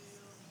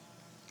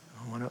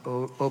 I want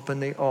to open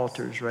the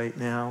altars right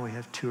now. We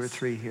have 2 or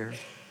 3 here.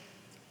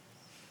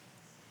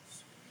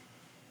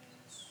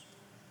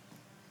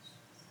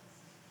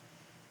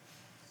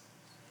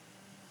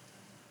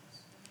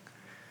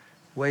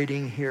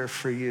 Waiting here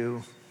for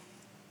you.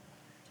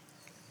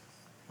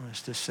 I want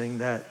us to sing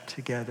that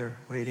together.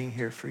 Waiting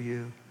here for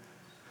you.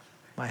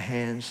 My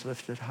hands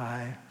lifted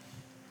high.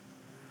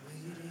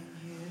 Waiting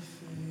here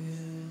for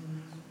you.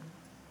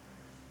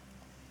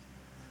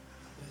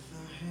 With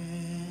my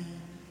hands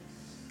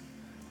lifted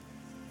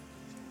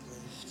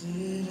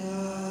high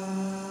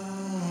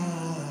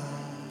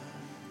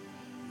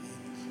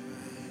in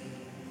praise.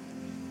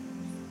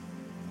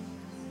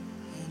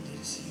 And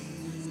it's you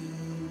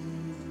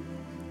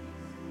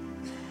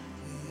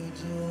we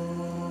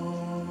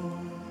adore.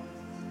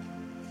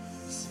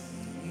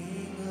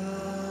 Singing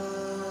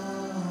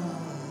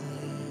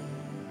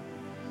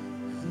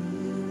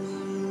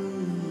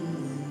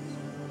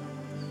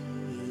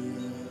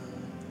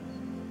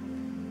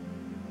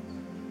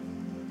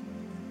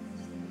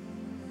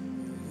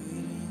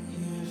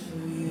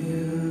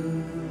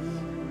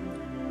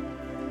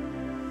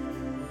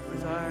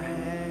With our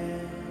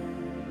hands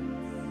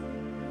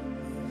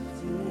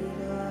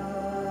lifted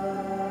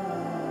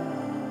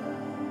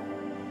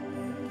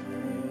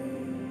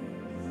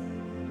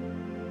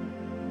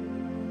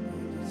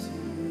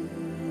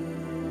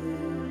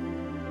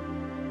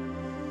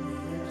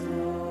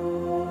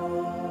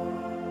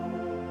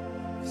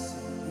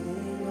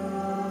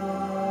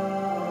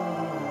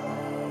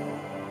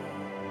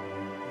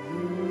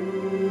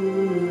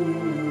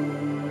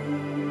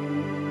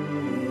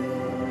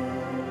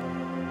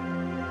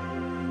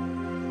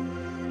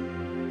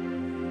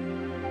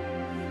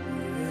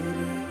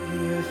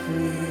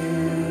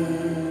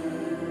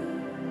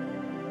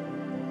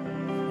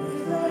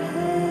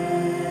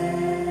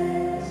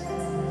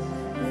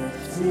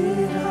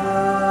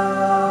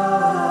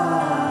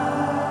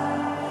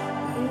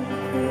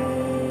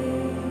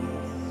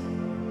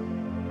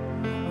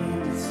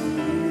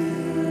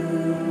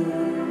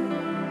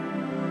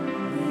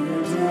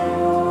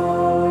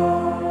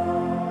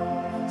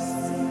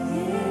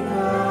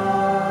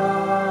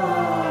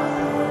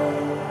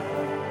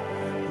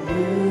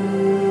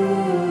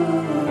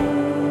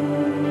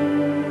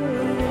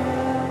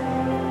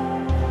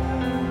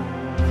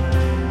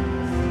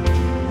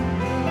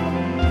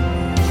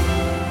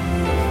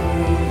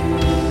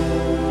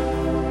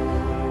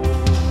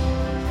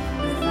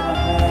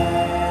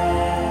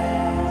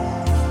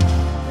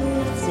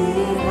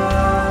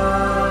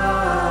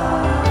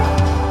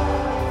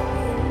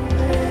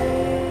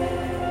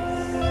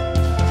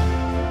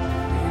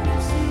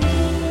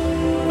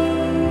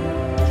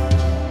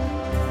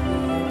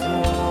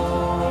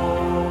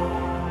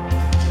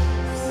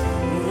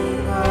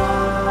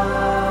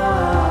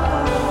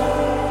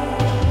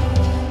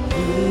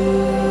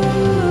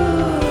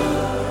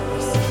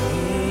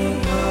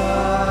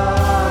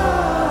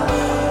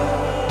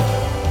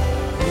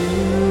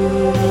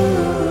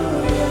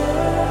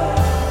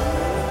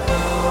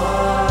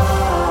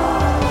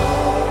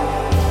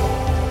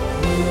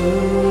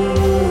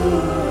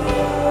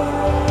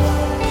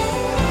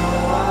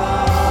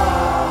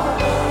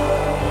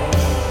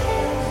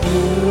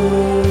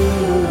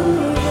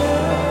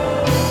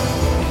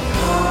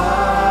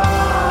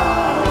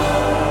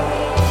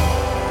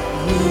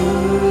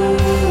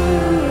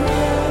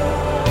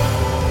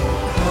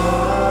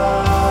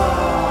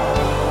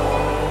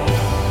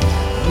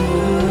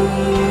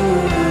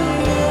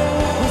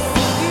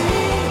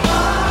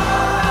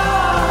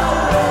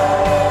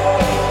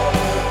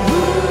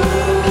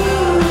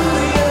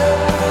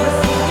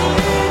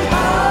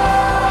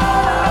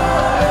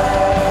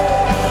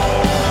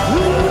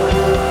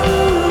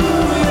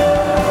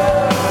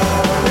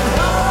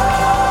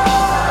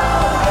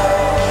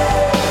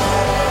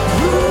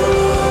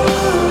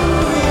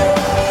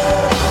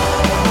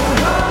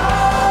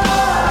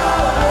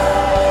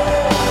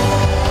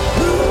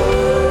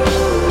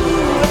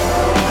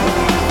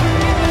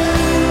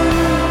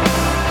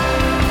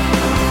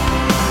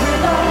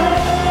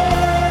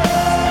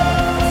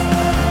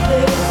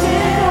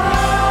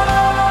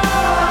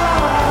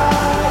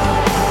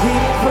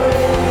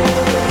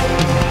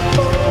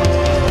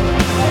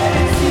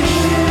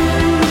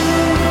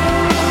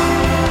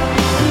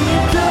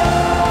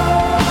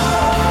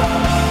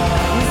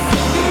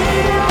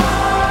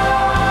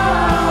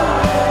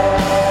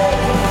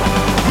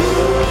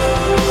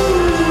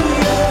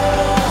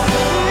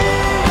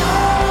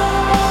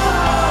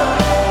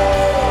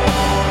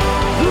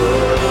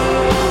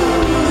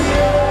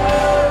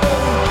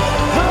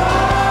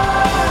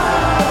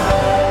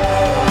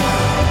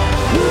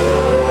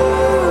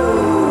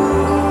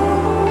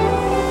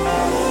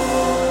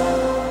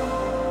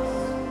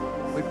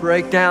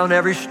break down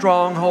every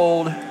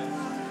stronghold.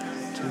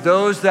 To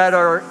those that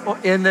are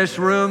in this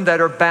room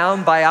that are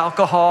bound by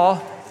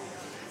alcohol,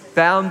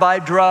 bound by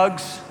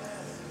drugs,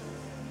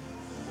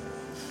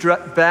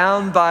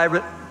 bound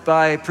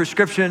by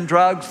prescription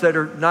drugs that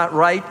are not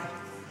right,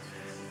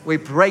 we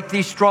break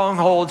these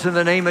strongholds in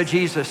the name of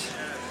Jesus.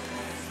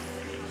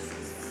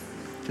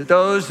 To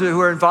those who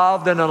are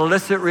involved in an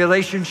illicit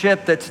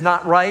relationship that's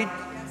not right,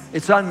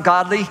 it's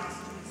ungodly,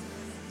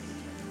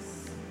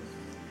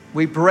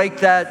 we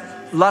break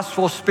that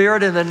lustful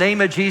spirit in the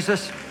name of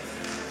Jesus.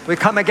 We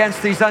come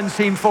against these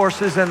unseen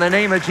forces in the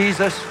name of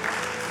Jesus.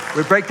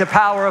 We break the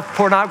power of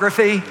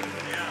pornography.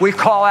 We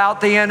call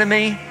out the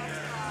enemy.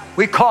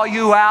 We call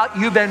you out.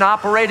 You've been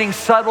operating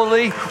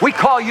subtly. We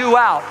call you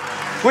out.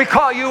 We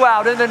call you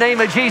out in the name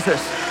of Jesus.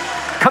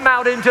 Come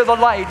out into the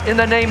light in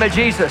the name of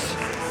Jesus.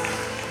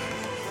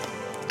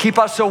 Keep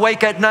us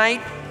awake at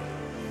night.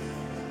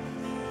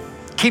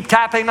 Keep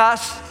tapping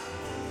us.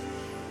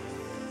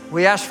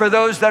 We ask for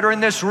those that are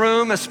in this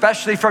room,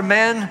 especially for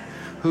men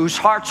whose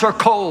hearts are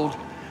cold.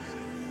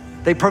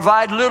 They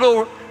provide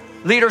little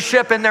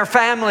leadership in their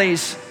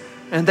families,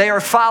 and they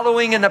are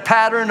following in the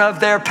pattern of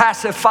their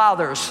passive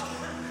fathers.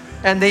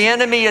 And the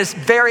enemy is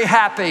very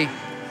happy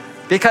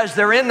because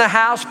they're in the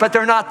house, but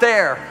they're not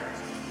there.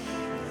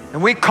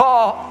 And we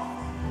call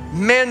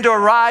men to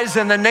arise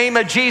in the name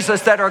of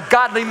Jesus that are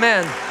godly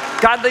men.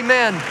 Godly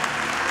men.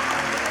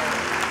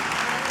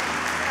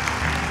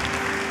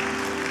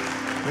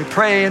 We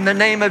pray in the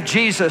name of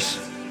Jesus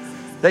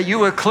that you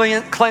would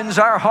cleanse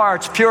our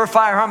hearts,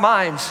 purify our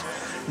minds.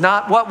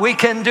 Not what we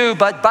can do,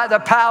 but by the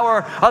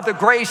power of the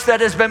grace that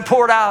has been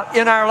poured out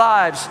in our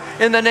lives.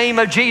 In the name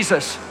of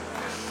Jesus.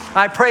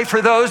 I pray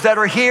for those that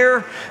are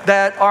here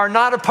that are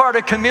not a part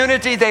of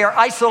community. They are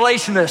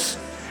isolationists.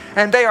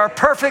 And they are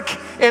perfect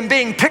in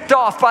being picked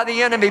off by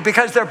the enemy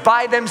because they're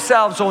by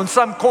themselves on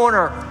some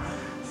corner.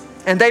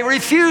 And they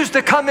refuse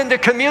to come into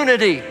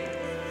community.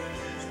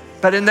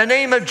 But in the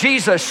name of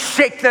Jesus,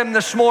 shake them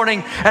this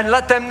morning and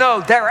let them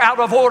know they're out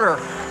of order.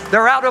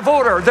 They're out of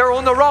order. They're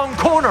on the wrong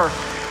corner.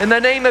 In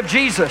the name of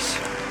Jesus,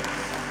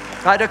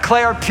 I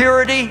declare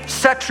purity,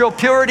 sexual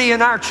purity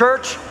in our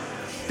church,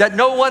 that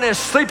no one is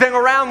sleeping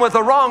around with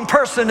the wrong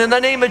person in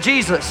the name of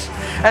Jesus.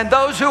 And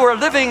those who are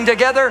living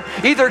together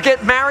either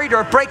get married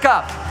or break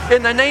up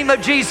in the name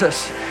of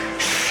Jesus.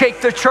 Shake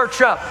the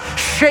church up.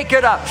 Shake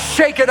it up.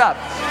 Shake it up.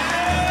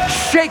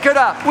 Shake it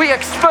up. We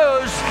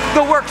expose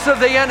the works of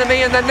the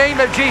enemy in the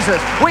name of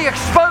Jesus. We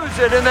expose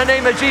it in the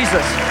name of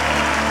Jesus.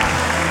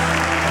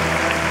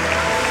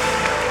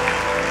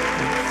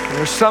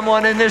 There's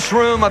someone in this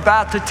room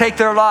about to take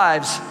their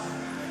lives.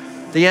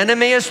 The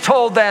enemy has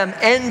told them,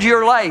 end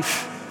your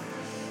life.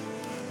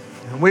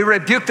 And we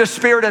rebuke the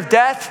spirit of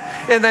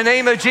death in the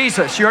name of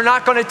Jesus. You're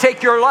not going to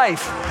take your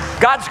life.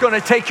 God's going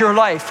to take your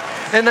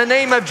life in the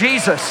name of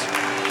Jesus.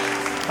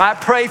 I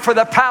pray for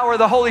the power of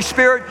the Holy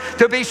Spirit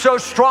to be so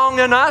strong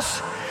in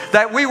us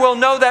that we will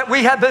know that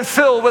we have been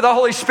filled with the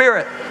Holy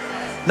Spirit.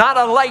 Not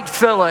a light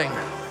filling,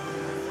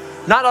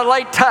 not a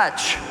light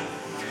touch.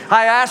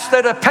 I ask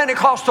that a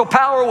Pentecostal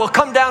power will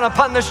come down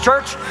upon this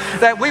church,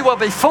 that we will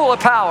be full of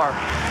power,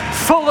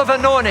 full of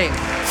anointing,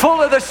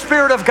 full of the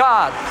Spirit of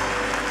God,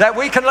 that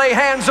we can lay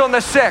hands on the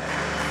sick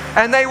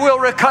and they will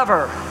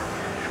recover.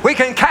 We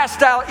can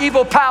cast out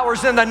evil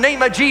powers in the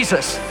name of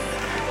Jesus,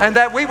 and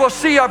that we will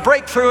see a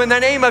breakthrough in the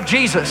name of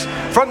Jesus.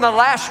 From the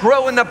last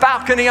row in the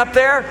balcony up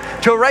there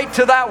to right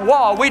to that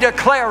wall, we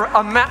declare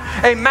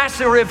a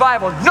massive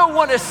revival. No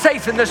one is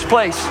safe in this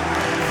place.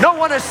 No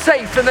one is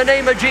safe in the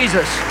name of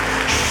Jesus.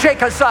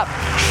 Shake us up.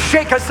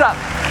 Shake us up.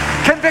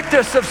 Convict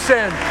us of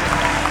sin.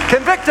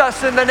 Convict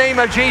us in the name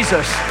of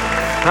Jesus.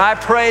 I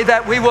pray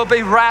that we will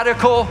be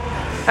radical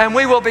and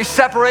we will be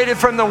separated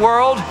from the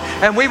world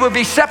and we will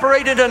be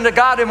separated unto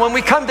God. And when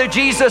we come to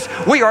Jesus,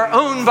 we are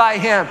owned by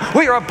Him.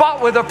 We are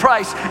bought with a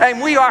price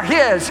and we are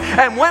His.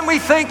 And when we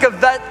think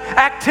of that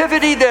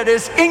activity that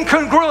is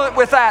incongruent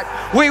with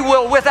that, we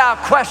will without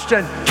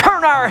question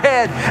turn our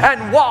head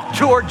and walk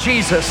toward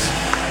Jesus.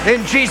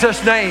 In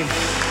Jesus' name.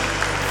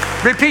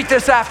 Repeat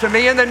this after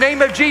me. In the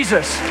name of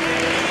Jesus.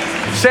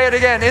 Say it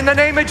again. In the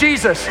name of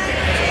Jesus.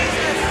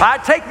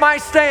 I take my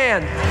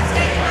stand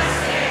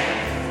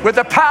with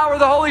the power of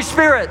the Holy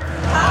Spirit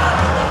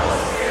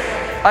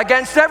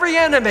against every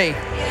enemy.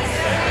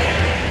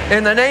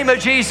 In the name of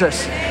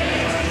Jesus.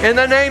 In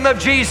the name of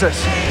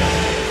Jesus.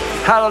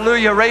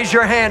 Hallelujah. Raise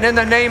your hand. In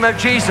the name of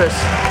Jesus.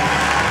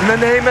 In the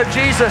name of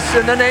Jesus.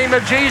 In the name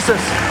of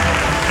Jesus.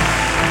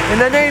 In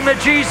the name of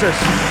Jesus.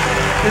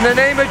 In the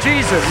name of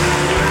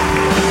Jesus.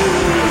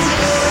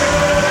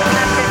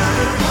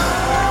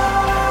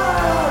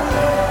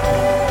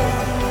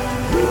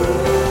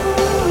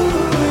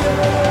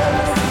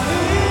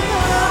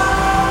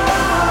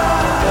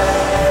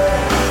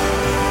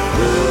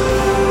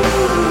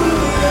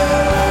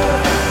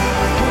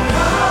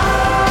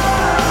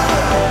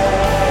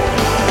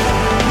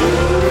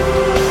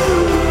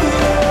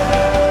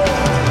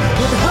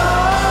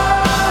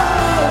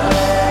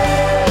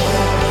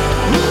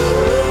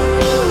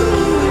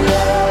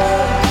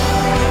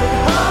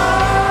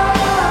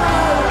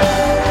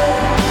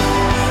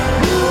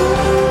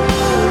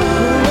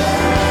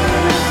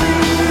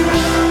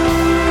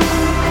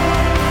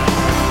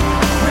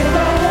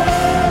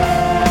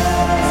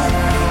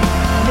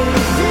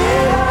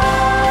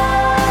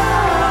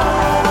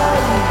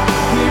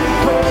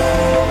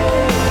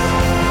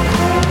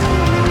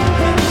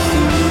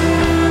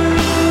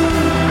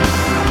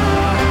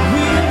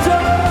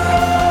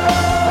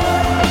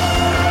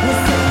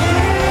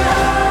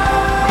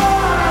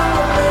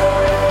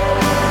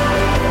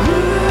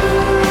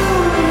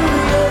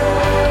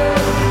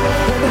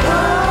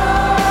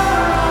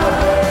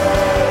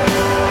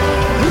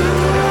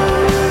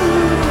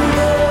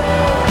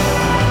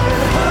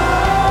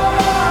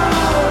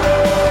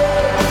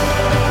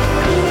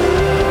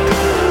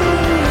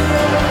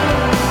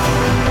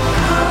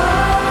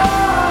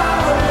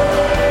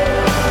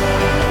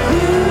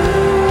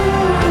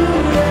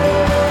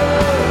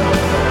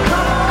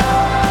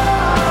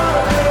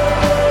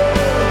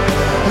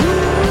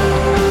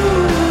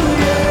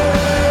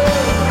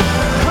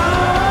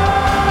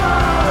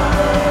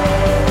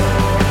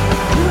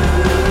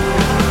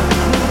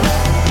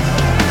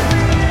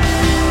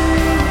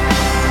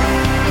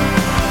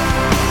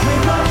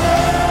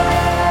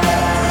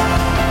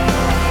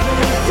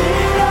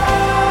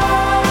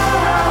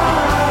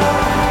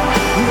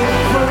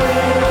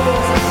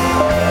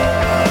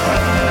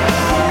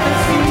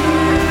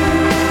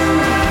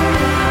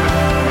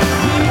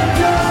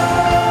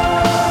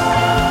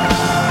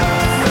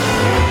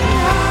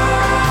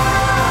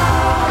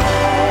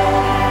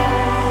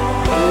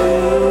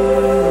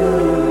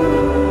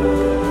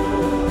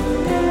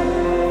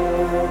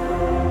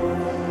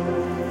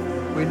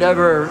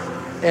 never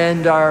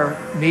end our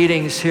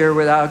meetings here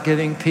without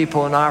giving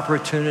people an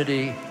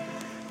opportunity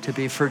to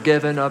be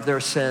forgiven of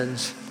their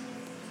sins.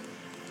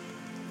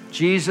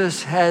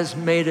 Jesus has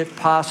made it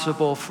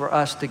possible for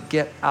us to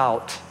get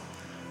out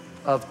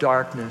of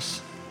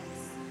darkness.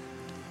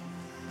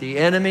 The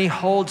enemy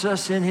holds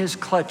us in his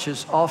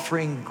clutches,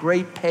 offering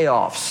great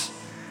payoffs,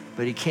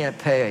 but he can't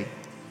pay.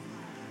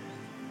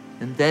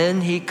 And then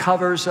he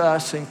covers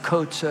us and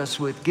coats us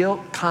with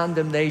guilt,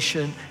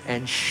 condemnation,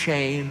 and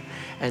shame.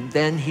 And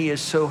then he is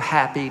so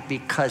happy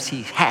because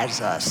he has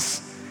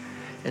us.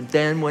 And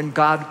then when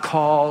God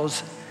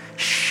calls,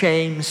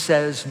 shame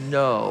says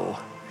no.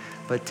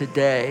 But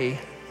today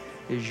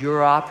is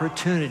your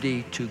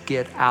opportunity to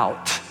get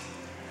out.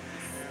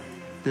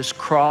 This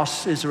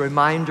cross is a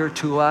reminder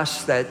to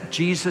us that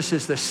Jesus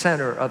is the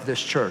center of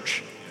this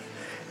church,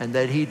 and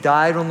that he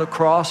died on the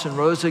cross and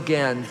rose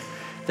again,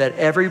 that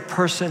every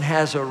person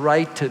has a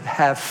right to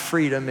have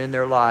freedom in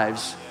their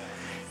lives.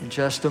 In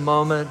just a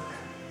moment,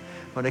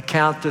 I'm going to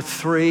count to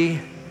 3,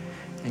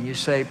 and you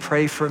say,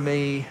 pray for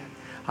me,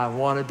 I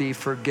want to be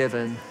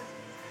forgiven.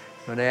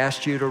 I'm going to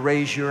ask you to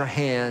raise your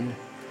hand,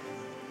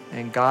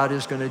 and God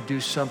is going to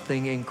do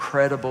something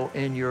incredible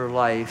in your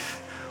life.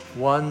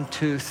 1,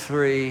 2,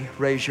 3,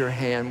 raise your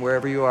hand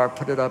wherever you are.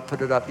 Put it up,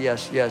 put it up.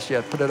 Yes, yes,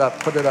 yes. Put it up,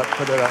 put it up,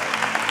 put it up.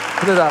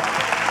 Put it up.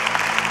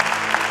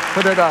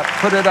 Put it up,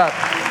 put it up.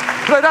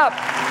 Put it up.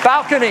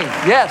 Balcony.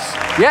 Yes,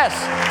 yes,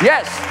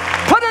 yes.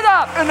 Put it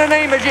up in the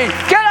name of Jesus.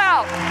 Get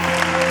out.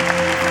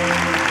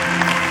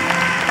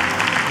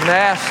 I'm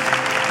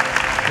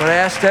going to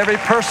ask every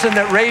person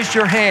that raised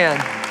your hand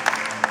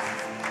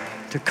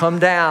to come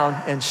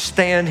down and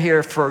stand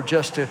here for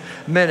just a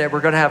minute.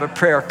 We're going to have a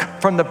prayer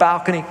from the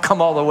balcony.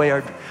 Come all the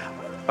way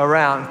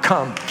around.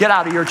 Come. Get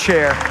out of your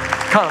chair.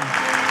 Come.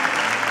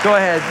 Go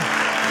ahead.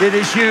 It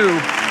is you.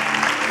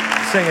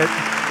 Sing it.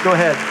 Go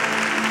ahead.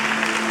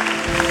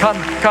 Come,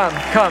 come,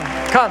 come,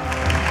 come.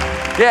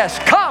 Yes,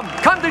 come.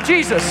 Come to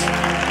Jesus.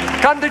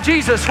 Come to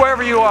Jesus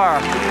wherever you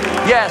are.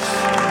 Yes,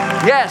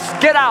 yes.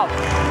 Get out.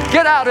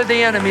 Get out of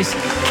the enemy's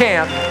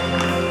camp.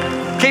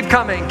 Keep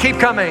coming. Keep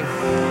coming.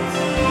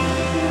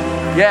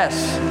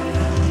 Yes,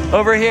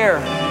 over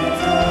here.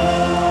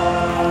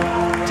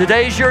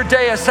 Today's your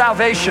day of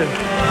salvation.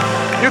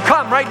 You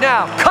come right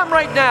now. Come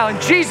right now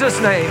in Jesus'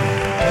 name.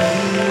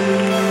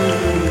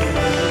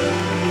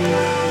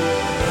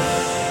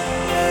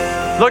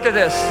 Look at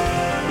this.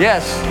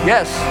 Yes,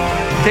 yes.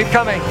 Keep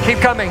coming, keep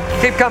coming,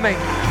 keep coming.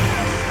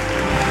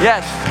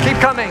 Yes, keep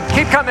coming,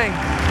 keep coming.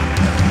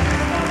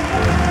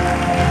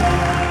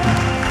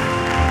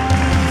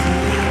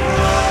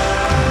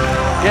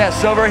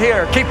 Yes, over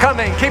here. Keep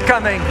coming, keep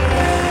coming.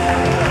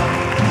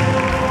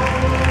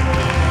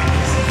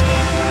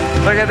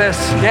 Look at this.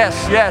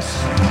 Yes,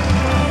 yes.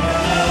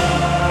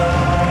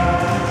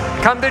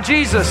 Come to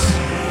Jesus.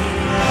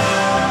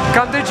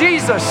 Come to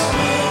Jesus.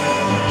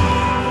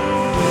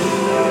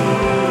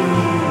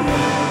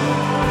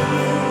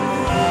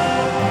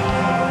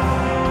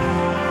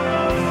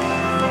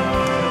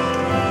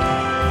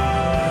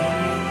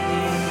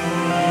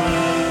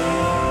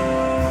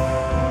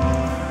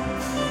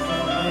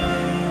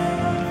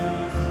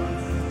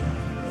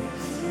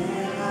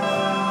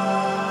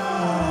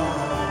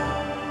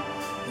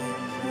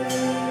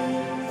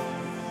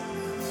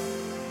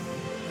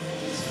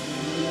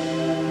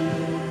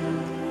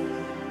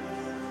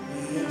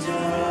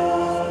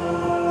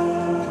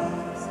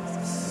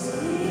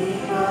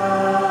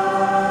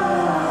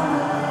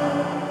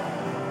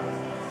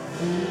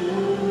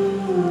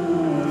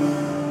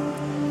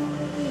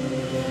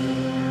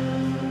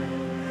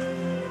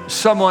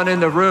 Someone in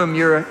the room,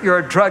 you're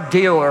a drug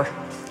dealer.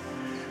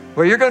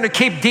 Well, you're going to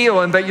keep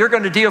dealing, but you're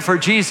going to deal for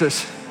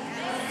Jesus.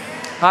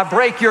 I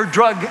break your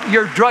drug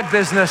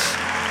business.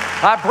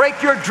 I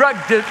break your drug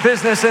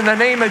business in the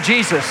name of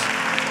Jesus.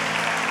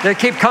 They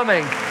keep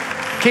coming,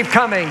 keep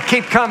coming,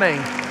 keep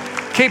coming,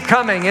 keep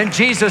coming in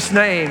Jesus'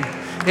 name,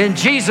 in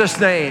Jesus'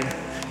 name,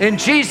 in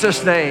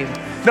Jesus' name.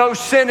 No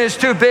sin is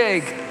too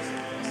big.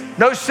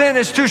 No sin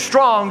is too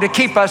strong to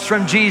keep us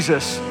from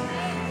Jesus.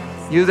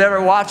 You that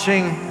are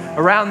watching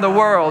around the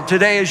world,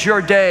 today is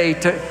your day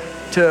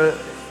to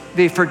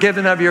be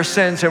forgiven of your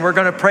sins, and we're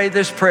going to pray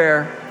this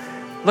prayer.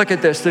 Look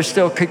at this. They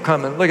still keep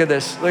coming. Look at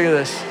this. Look at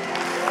this.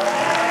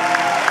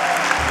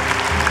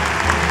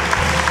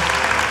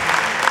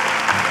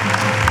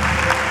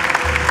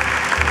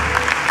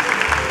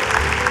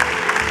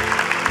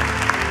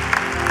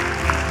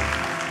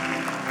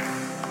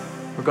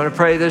 We're going to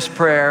pray this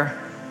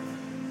prayer.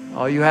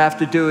 All you have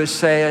to do is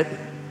say it.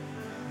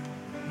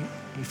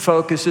 He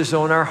focuses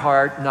on our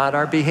heart, not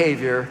our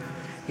behavior.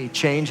 He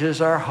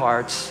changes our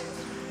hearts,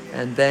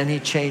 and then he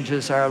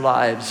changes our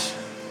lives.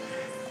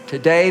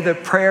 Today, the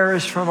prayer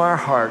is from our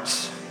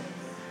hearts.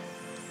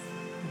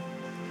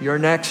 Your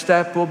next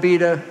step will be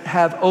to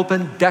have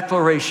open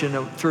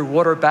declaration through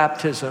water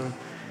baptism.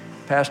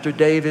 Pastor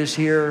Dave is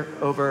here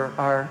over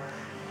our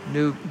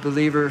new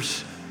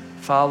believers,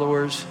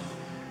 followers.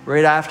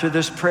 Right after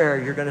this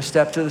prayer, you're going to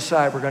step to the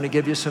side. We're going to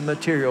give you some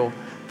material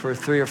for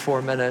 3 or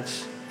 4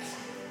 minutes.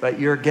 but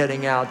you're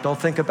getting out. Don't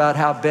think about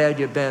how bad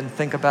you've been.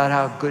 Think about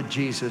how good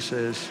Jesus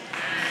is.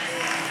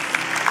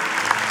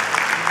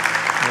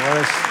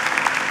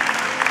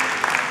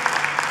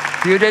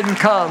 If you didn't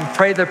come,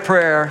 pray the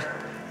prayer.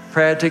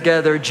 Pray it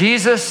together.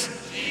 Jesus,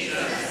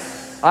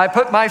 I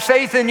put my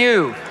faith in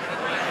you,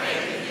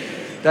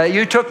 that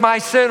you took my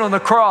sin on the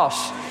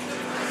cross.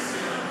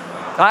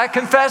 I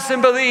confess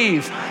and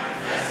believe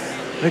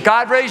that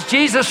God raised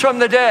Jesus from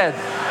the dead,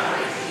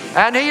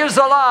 and he is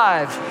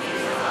alive.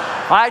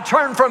 I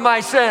turn from my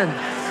sin.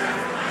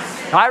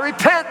 I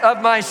repent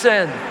of my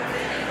sin.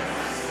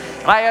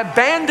 I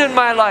abandon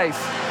my life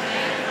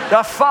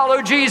to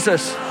follow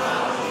Jesus.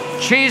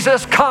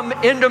 Jesus, come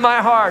into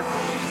my heart.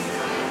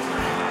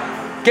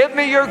 Give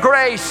me your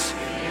grace,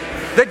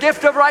 the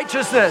gift of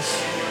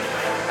righteousness,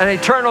 and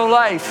eternal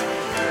life.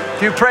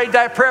 If you prayed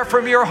that prayer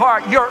from your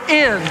heart, you're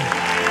in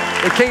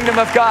the kingdom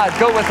of God.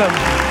 Go with them.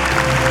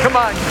 Come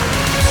on.